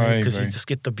 you know, because you just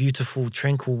get the beautiful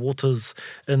tranquil waters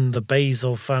in the bays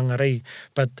of Whangarei.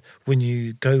 But when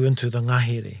you go into the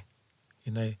Ngāhere,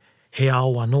 you know, he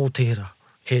ao anō tērā,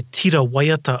 he tira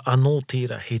waiata anō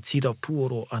tērā, he tira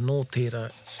puoro anō tērā.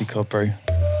 Sika, bro.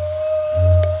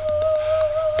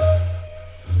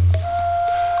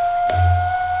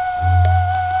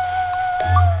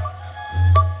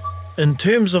 In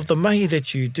terms of the mahi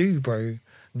that you do, bro,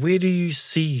 where do you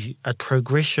see a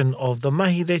progression of the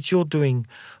mahi that you're doing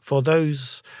for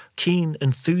those keen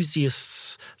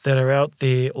enthusiasts that are out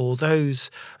there, or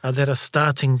those that are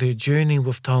starting their journey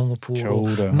with Taonga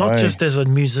Puoro, not just as a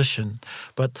musician,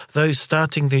 but those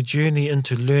starting their journey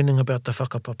into learning about the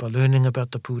whakapapa, learning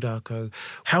about the pūrākau?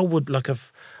 How would, like,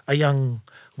 if a young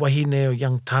wahine or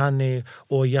young tāne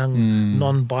or young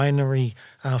non-binary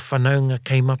whanaunga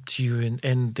came up to you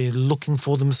and they're looking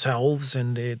for themselves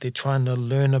and they're trying to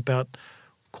learn about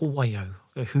ko waiau,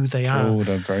 who they are,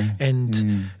 and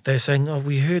they're saying, oh,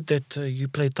 we heard that you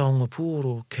play Taonga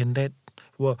Puoro, can that,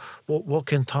 what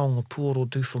can Taonga Puoro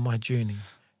do for my journey?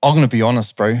 I'm going to be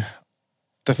honest, bro.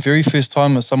 The very first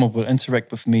time that someone would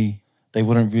interact with me, they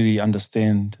wouldn't really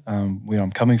understand where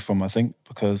I'm coming from, I think,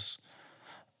 because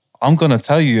I'm going to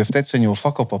tell you, if that's in your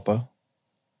whakapapa,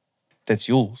 that's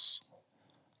yours.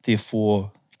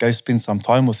 Therefore, go spend some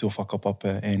time with your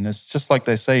whakapapa. And it's just like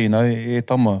they say, you know, e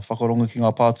tama, whakaronga ki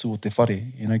ngā pātu o te whare.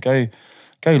 You know, go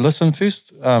listen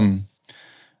first.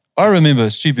 I remember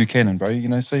Stu Buchanan, bro, you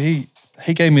know, so he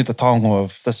gave me the taonga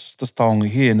of this taonga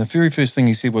here. And the very first thing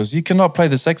he said was, you cannot play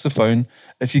the saxophone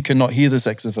if you cannot hear the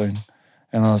saxophone.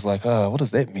 And I was like, oh, what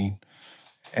does that mean?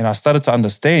 And I started to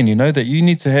understand, you know, that you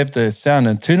need to have the sound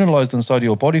internalized inside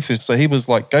your body first. So he was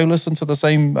like, go listen to the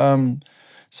same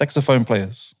saxophone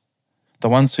players. the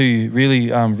ones who really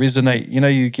resonate. You know,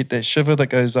 you get that shiver that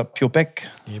goes up your back.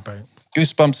 Yeah, bro.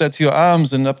 Goosebumps out to your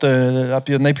arms and up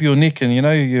your nape of your neck, and you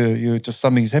know you just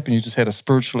something's happened. You just had a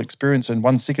spiritual experience in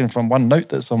 1 second from one note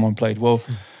that someone played. Well,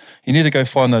 you need to go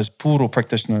find those Puoro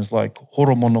practitioners like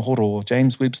Horomona Horo or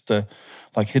James Webster,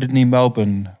 like Hirini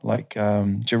Melbourne, like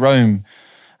Jerome,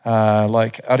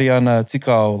 like Ariana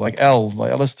Tikao, like Al,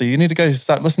 like Alistair. You need to go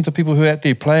start listening to people who are out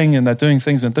there playing and they're doing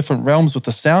things in different realms with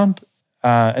the sound.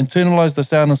 Internalize the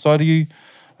sound inside of you.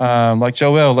 Like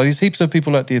Joel, like there's heaps of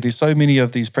people out there. There's so many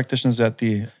of these practitioners out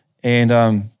there,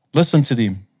 and listen to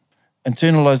them,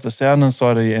 internalize the sound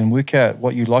inside of you, and work out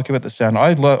what you like about the sound.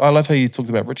 I love how you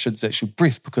talked about Richard's actual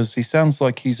breath, because he sounds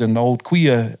like he's an old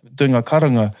kuia doing a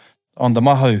karanga on the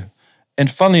maho.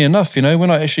 And funnily enough, you know, when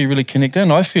I actually really connect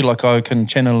in, I feel like I can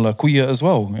channel a kuia as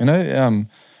well, you know.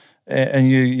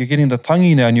 And you're getting the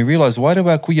tangi now, and you realize, why do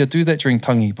our kuia do that during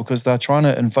tangi? Because they're trying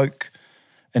to invoke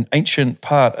an ancient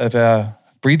part of our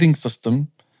breathing system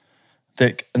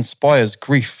that inspires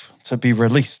grief to be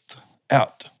released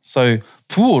out. So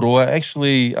puoro are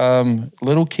actually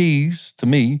little keys to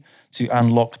me to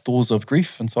unlock doors of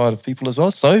grief inside of people as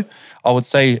well. So I would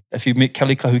say, if you met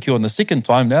Kelly Kahukiwa on the second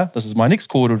time now, this is my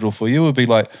next kōrero for you, it would be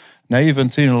like, now you've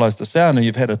internalized the sound and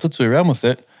you've had a tutu around with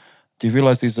it, do you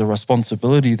realize there's a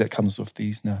responsibility that comes with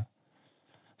these now?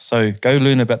 So go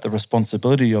learn about the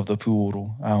responsibility of the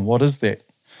puoro. What is that?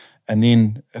 And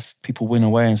then if people went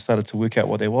away and started to work out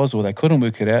what that was, or they couldn't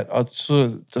work it out, I'd sort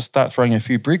of just start throwing a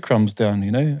few breadcrumbs down,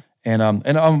 you know. And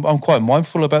I'm quite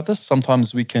mindful about this.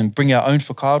 Sometimes we can bring our own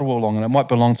whakaaro along, and it might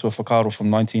belong to a whakaaro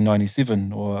from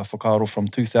 1997 or a whakaaro from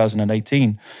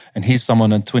 2018. And here's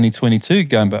someone in 2022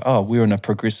 going, but we're in a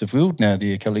progressive world now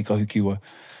there, Kelly Kahukiwa.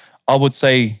 I would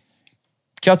say,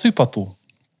 kia tūpato.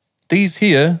 These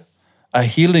here are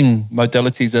healing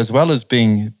modalities, as well as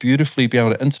being beautifully be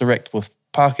able to interact with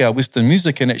Pākehā Western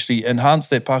music, and actually enhance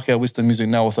that Pākehā Western music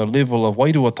now with a level of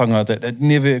wairuatanga that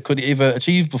never could ever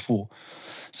achieve before.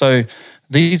 So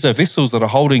these are vessels that are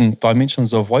holding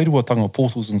dimensions of wairuatanga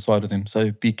portals inside of them.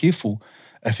 So be careful.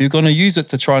 If you're going to use it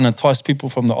to try and entice people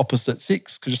from the opposite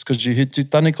sex, just because you heard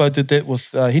Tanekai did that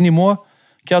with Hinemoa,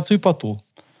 kia tūpato.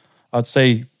 I'd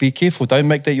say be careful. Don't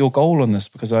make that your goal on this,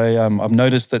 because I've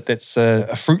noticed that that's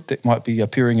a fruit that might be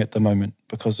appearing at the moment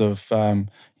because of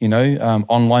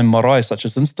online marae such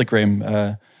as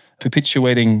Instagram,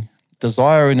 perpetuating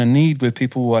desire and a need where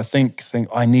people, I think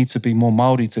I need to be more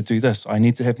Māori to do this. I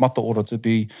need to have mata ora to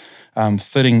be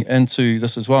fitting into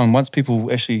this as well. And once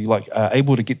people actually are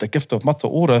able to get the gift of mata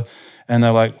ora, and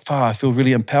they're like, I feel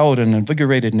really empowered and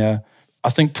invigorated now. I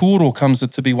think puoro comes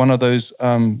to be one of those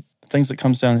things that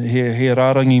comes down here, he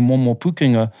rārangi momo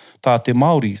pukinga tā te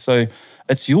Māori. So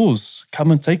it's yours.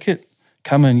 Come and take it.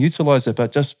 Come and utilise it,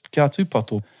 but just kia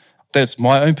tūpato. That's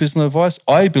my own personal advice.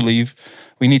 I believe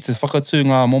we need to whakatū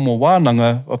ngā momo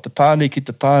wānanga of te tāne ki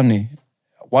te tāne,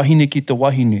 wahine ki te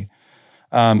wahine,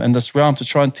 in this realm, to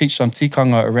try and teach some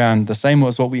tikanga around the same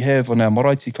as what we have on our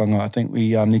marae tikanga. I think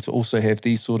we need to also have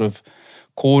these sort of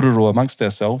kōrero amongst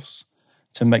ourselves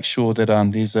to make sure that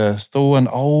there's still an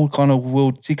old kind of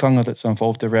world tikanga that's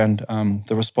involved around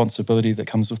the responsibility that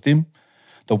comes with them,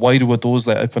 the wairua doors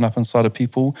they open up inside of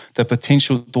people, the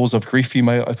potential doors of grief you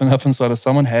may open up inside of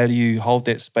someone. How do you hold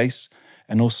that space?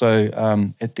 And also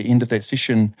at the end of that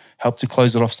session, help to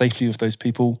close it off safely with those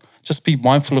people. Just be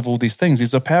mindful of all these things.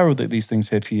 There's a power that these things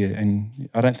have here, and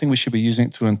I don't think we should be using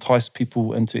it to entice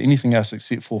people into anything else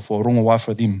except for rongoā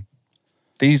for them.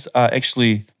 These are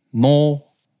actually no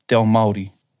te ao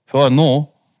Māori. Hua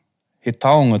no, he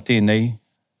taonga tēnei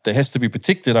that has to be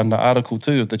protected under Article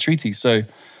 2 of the treaty. So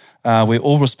we're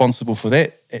all responsible for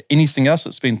that. Anything else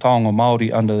that's been taonga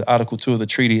Māori under Article 2 of the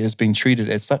treaty has been treated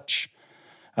as such.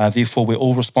 Therefore, we're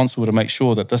all responsible to make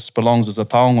sure that this belongs as a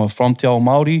taonga from te ao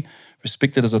Māori,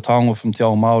 respected as a taonga from te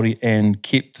ao Māori, and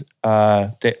kept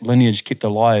that lineage kept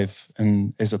alive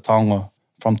as a taonga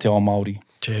from te ao Māori.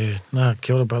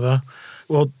 Kia ora, brother.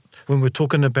 Well, when we're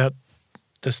talking about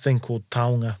this thing called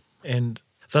taonga, and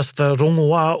thus the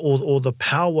rongoā or the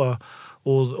power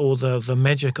or the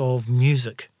magic of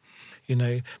music. You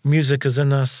know, music is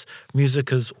in us,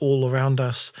 music is all around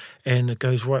us, and it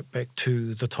goes right back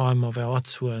to the time of our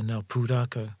atua and our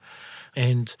pūrākau.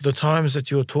 And the times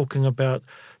that you're talking about,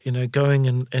 you know, going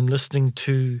and listening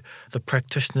to the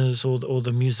practitioners or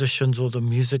the musicians or the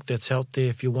music that's out there.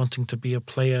 If you're wanting to be a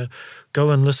player,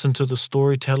 go and listen to the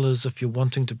storytellers if you're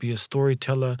wanting to be a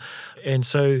storyteller. And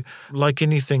so, like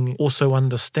anything, also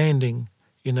understanding,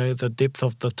 you know, the depth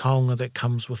of the taonga that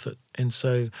comes with it. And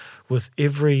so with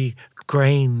every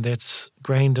grain that's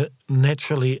grained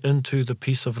naturally into the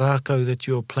piece of rākau that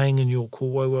you're playing in your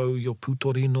kōwauau, your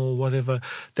putorino or whatever,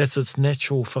 that's its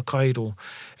natural whakairo.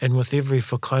 And with every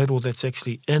whakairo that's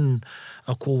actually in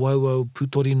a kōwauau,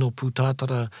 putorino,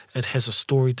 putātara, it has a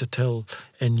story to tell.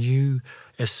 And you,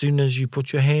 as soon as you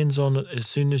put your hands on it, as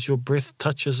soon as your breath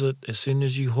touches it, as soon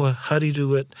as you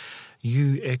hariru it,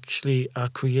 you actually are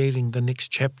creating the next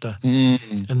chapter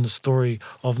in the story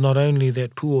of not only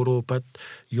that puoro, but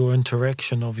your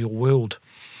interaction of your world.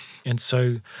 And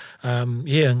so,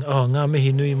 ngā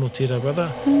mihi nui mo tērā,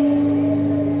 brother.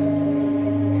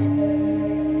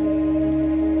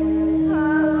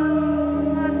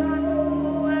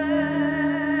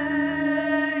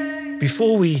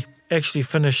 Before we actually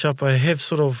finish up, I have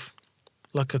sort of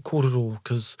like a kōrero,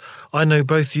 because I know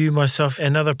both you, myself,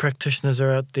 and other practitioners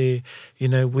are out there, you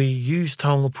know, we use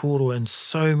Taonga Puoro in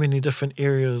so many different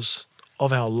areas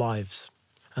of our lives.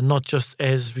 And not just,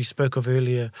 as we spoke of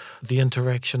earlier, the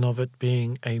interaction of it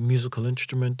being a musical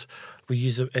instrument. We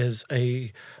use it as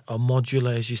a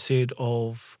modular, as you said,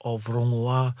 of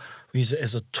rongoā. We use it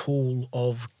as a tool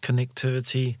of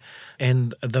connectivity.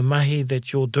 And the mahi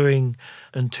that you're doing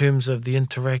in terms of the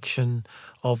interaction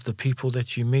of the people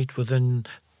that you meet within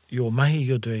your mahi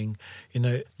you're doing, you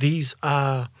know, these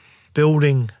are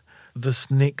building this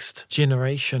next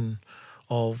generation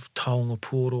of Taonga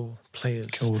Puoro players.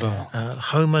 Kia ora.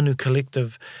 Haumanu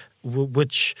Collective,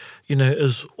 which, you know,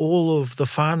 is all of the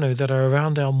whānau that are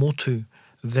around our motu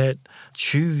that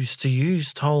choose to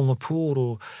use Taonga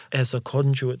Puoro as a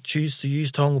conduit, choose to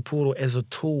use Taonga Puoro as a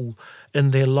tool in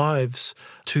their lives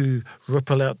to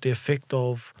ripple out the effect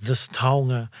of this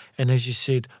taonga, and as you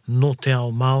said, no te ao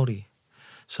Māori.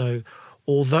 So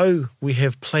although we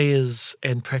have players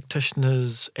and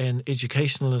practitioners and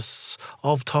educationalists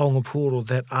of Taonga Puoro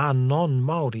that are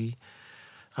non-Māori,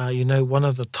 you know, one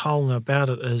of the taonga about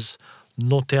it is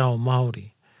no te ao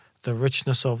Māori. The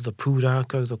richness of the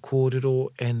pūrākau, the kōrero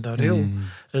and the reo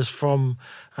is from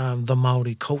the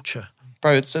Māori culture.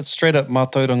 Bro, it's straight up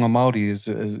mātauranga Māori. Is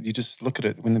you just look at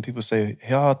it when the people say,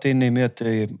 he aha tēnei mea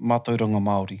te mātauranga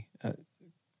Māori.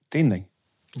 Tēnei.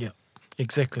 Yeah,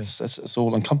 exactly. It's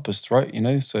all encompassed, right? You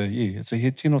know, so yeah, it's a he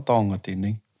tino taonga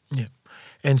tēnei. Yeah.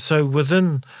 And so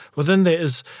within there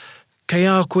is, kei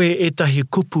a koe etahi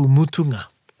kupu mutunga.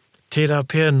 Tērā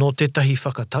pēr no tētahi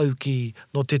whakatauki,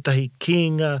 no tētahi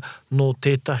kīnga, no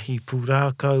tētahi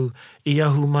pūrākau, I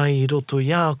ahu mai I roto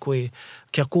I a koe,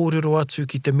 kia kōrero atu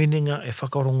ki te minenga e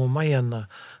whakarongo mai ana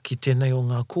ki tēnei o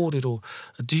ngā kōrero.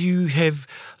 Do you have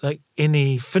like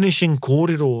any finishing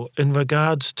kōrero in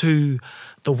regards to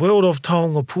the world of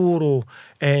Taonga Puoro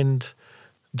and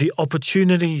the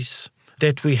opportunities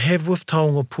that we have with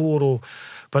Taonga Puoro?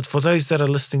 But for those that are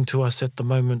listening to us at the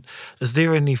moment, is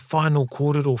there any final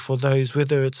kōrero for those,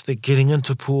 whether it's they're getting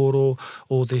into Puoro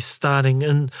or they're starting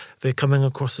in, they're coming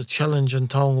across a challenge in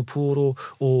Taonga Puoro,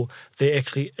 or they're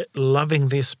actually loving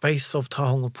their space of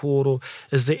Taonga Puoro?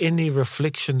 Is there any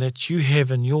reflection that you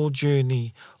have in your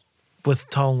journey with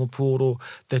Taonga Puoro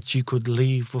that you could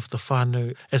leave with the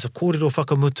whānau as a kōrero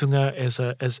whakamutunga,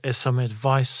 as some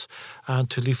advice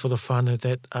to leave for the whānau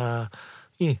that are,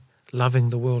 loving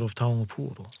the world of Taonga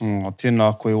Puoro?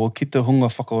 Tēnā koe, o ki te hunga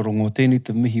whakarongo, tēnei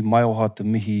te mihi maioha, te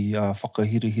mihi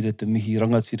whakahirehire, te mihi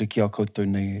rangatira ki a koutou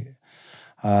nei.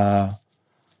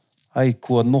 Ai,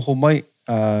 kua noho mai,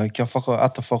 kia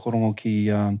ata whakarongo ki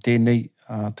tēnei,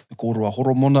 te kōrua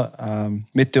horomona,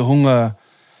 me te hunga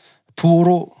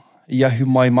Puoro, I ahu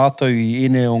mai mātou I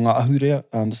ene o ngā ahurea.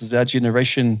 This is our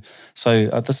generation, so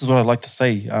this is what I'd like to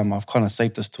say. I've kind of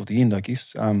saved this till the end, I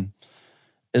guess,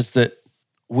 is that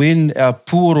when our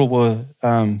puoro were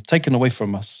taken away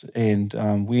from us and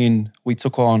when we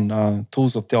took on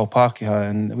tools of Te Ao Pākehā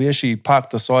and we actually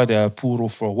parked aside our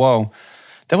puoro for a while,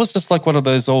 that was just like one of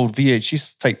those old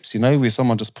VHS tapes, you know, where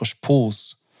someone just pushed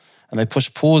pause. And they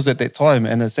pushed pause at that time,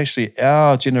 and it's actually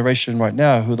our generation right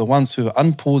now who are the ones who are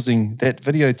unpausing that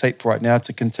videotape right now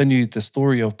to continue the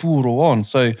story of puoro on.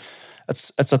 So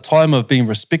it's a time of being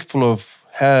respectful of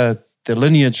how the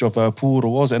lineage of our puoro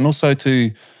was, and also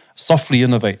to softly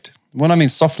innovate. When I mean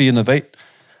softly innovate,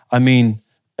 I mean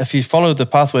if you follow the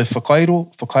pathway of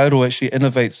whakairo actually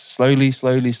innovates slowly,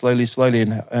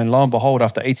 and lo and behold,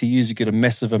 after 80 years, you get a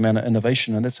massive amount of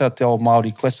innovation, and that's how Te Ao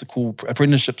Māori classical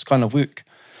apprenticeships kind of work.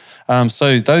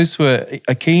 So those who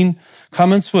are keen,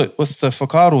 come into it with the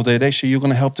whakaaro that actually you're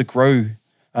going to help to grow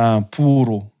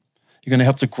puoro you're going to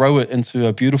have to grow it into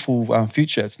a beautiful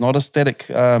future. It's not a static,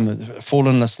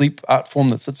 fallen asleep art form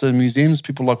that sits in museums.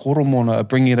 People like Horomona are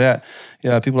bringing it out.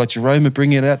 People like Jerome are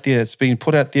bringing it out there. It's being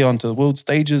put out there onto the world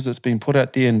stages. It's being put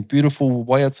out there in beautiful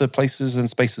waiata places and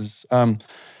spaces.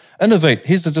 Innovate.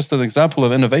 Here's just an example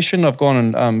of innovation. I've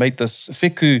gone and made this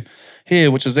wheku here,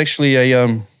 which is actually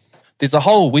there's a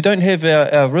hole. We don't have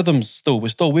our rhythms still. We're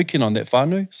still working on that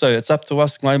whānau. So it's up to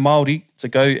us, Ngāi Māori, to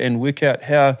go and work out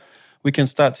how we can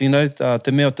start to,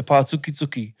 te mea o te pā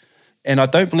tuki. And I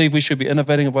don't believe we should be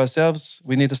innovating by ourselves.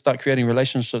 We need to start creating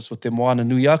relationships with te moana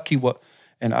nui a kiwa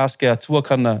and ask our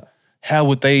tuakana how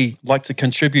would they like to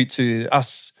contribute to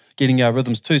us getting our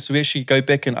rhythms too. So we actually go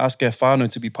back and ask our whānau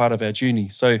to be part of our journey.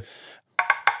 So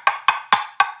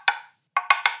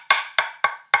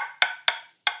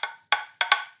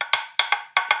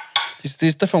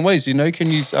there's different ways, you can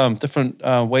use different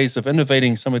ways of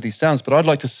innovating some of these sounds, but I'd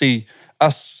like to see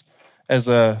us as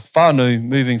a whānau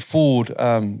moving forward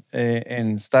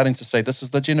and starting to say this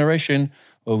is the generation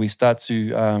where we start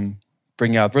to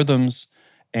bring our rhythms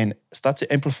and start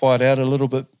to amplify it out a little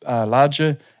bit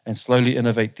larger and slowly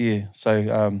innovate there.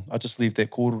 So I'll just leave that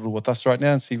kōrero with us right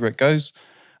now and see where it goes.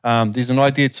 There's an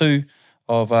idea too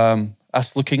of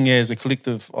us looking as a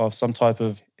collective of some type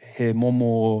of he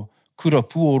momo kura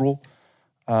puoro,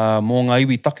 mō ngā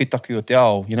iwi take o te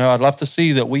ao. I'd love to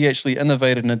see that we actually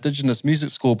innovated an Indigenous music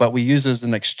school, but we use it as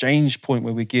an exchange point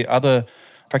where we get other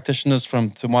practitioners from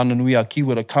Te Mana Nui a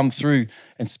Kiwa to come through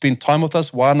and spend time with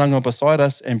us, wānanga beside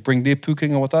us, and bring their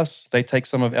pukinga with us. They take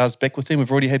some of ours back with them. We've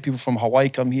already had people from Hawaii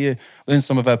come here, learn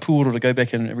some of our puoro to go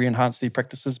back and re-enhance their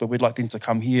practices, but we'd like them to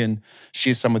come here and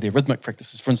share some of their rhythmic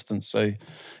practices, for instance. So,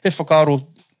 he whakaaro,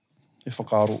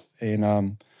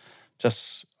 and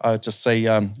I just say,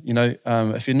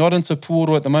 if you're not into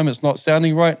puoro at the moment, it's not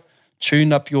sounding right,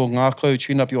 tune up your ngākau,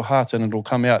 tune up your heart, and it'll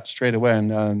come out straight away.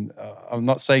 And I'm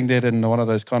not saying that in one of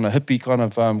those kind of hippie kind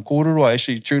of kōrero. I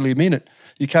actually truly mean it.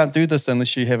 You can't do this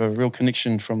unless you have a real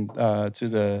connection to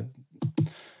the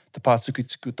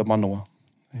pātuku ta manawa.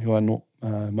 Hua no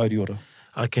Mā Oriori.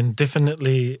 I can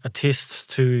definitely attest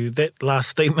to that last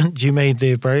statement you made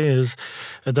there, Bray, is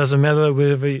it doesn't matter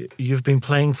whether you've been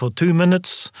playing for 2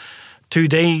 minutes, 2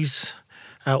 days,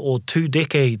 or 2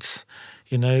 decades.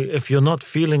 If you're not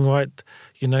feeling right,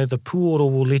 the puoro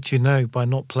will let you know by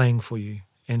not playing for you.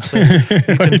 And so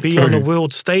you can be on a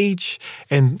world stage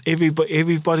and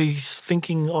everybody's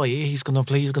thinking, oh yeah, he's going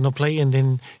to play. And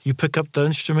then you pick up the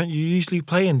instrument you usually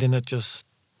play and then it just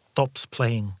stops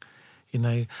playing,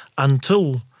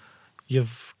 until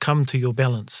you've come to your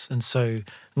balance. And so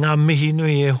ngā mihi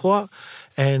nui e hoa,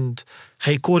 and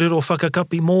hei kōrero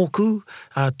whakakapi mōku,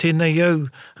 tēnei au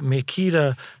me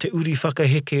kira te uri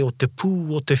whakaheke o te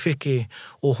pū o te wheke,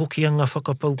 o hokianga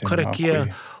whakapau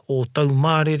karakia, o tau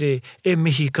mārere, e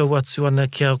mihi kau atu ana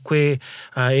kia koe,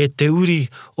 e te uri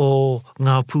o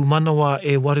ngā pū manawa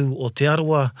e waru o Te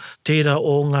Arawa, tērā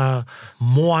o ngā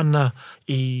moana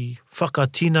i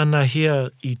whakatinana hia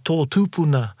i tō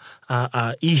tūpuna,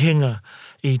 ihenga,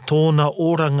 i tōna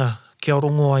oranga, kia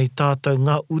rongo ai tātou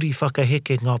ngā uri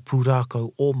whakaheke ngā pūrākau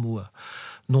o mua.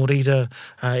 Nō reira,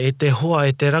 e te hoa,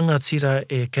 e te rangatira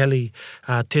e Kelly,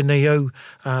 tēnei au,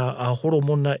 a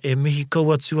Horomona e mihi kau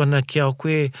atu ana kia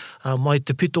koe, mai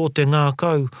te pito o te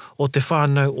ngākau o te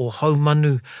whānau o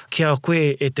haumanu, kia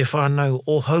koe e te whānau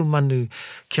o haumanu,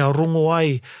 kia rongo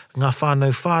ai ngā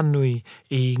whānau whānui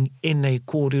i enei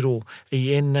kōrero,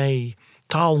 i enei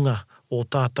taonga o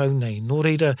tātou nei. Nō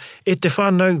reira, e te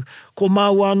whānau, ko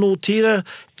māua anō tira,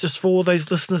 just for all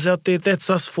those listeners out there, that's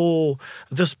us for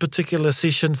this particular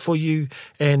session for you.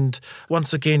 And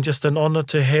once again, just an honour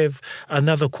to have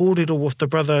another kōrero with the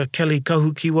brother Kelly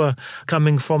Kahukiwa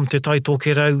coming from Te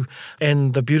Taitokerau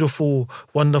and the beautiful,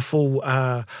 wonderful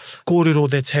kōrero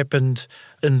that's happened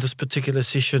in this particular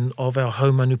session of our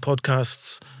Haumanu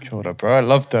podcasts. Kia ora, bro. I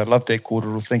love that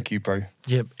kōrero. Thank you, bro.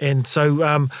 Yep. And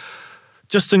so,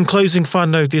 just in closing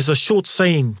whānau, there's a short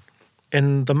saying,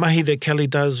 and the mahi that Kelly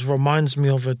does reminds me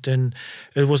of it, and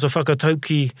it was a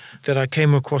whakatauki that I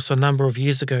came across a number of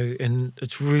years ago, and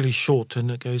it's really short, and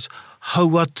it goes, hau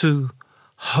atu,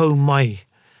 hau mai,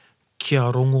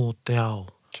 kia rongo te ao.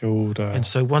 Kia ora. And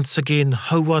so once again,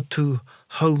 hau atu,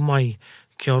 hau mai,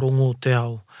 kia rongo te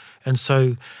ao. And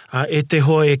so, e te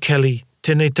hoa e Kelly,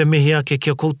 tēnei te mihi ake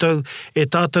kia koutou, e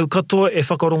tātou katoa e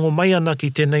whakarongo mai ana ki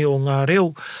tēnei o ngā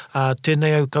reo,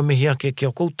 tēnei au ka mihi ake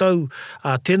kia koutou,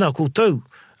 tēnā koutou,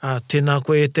 tēnā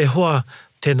koe e te hoa,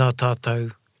 tēnā tātou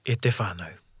e te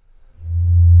whānau.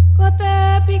 Ko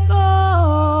te piko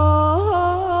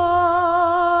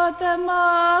te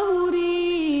mahuri,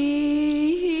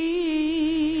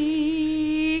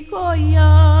 ko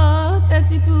ia te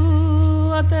tipu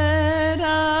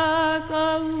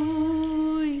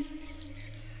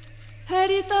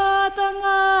rito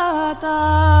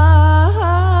tangata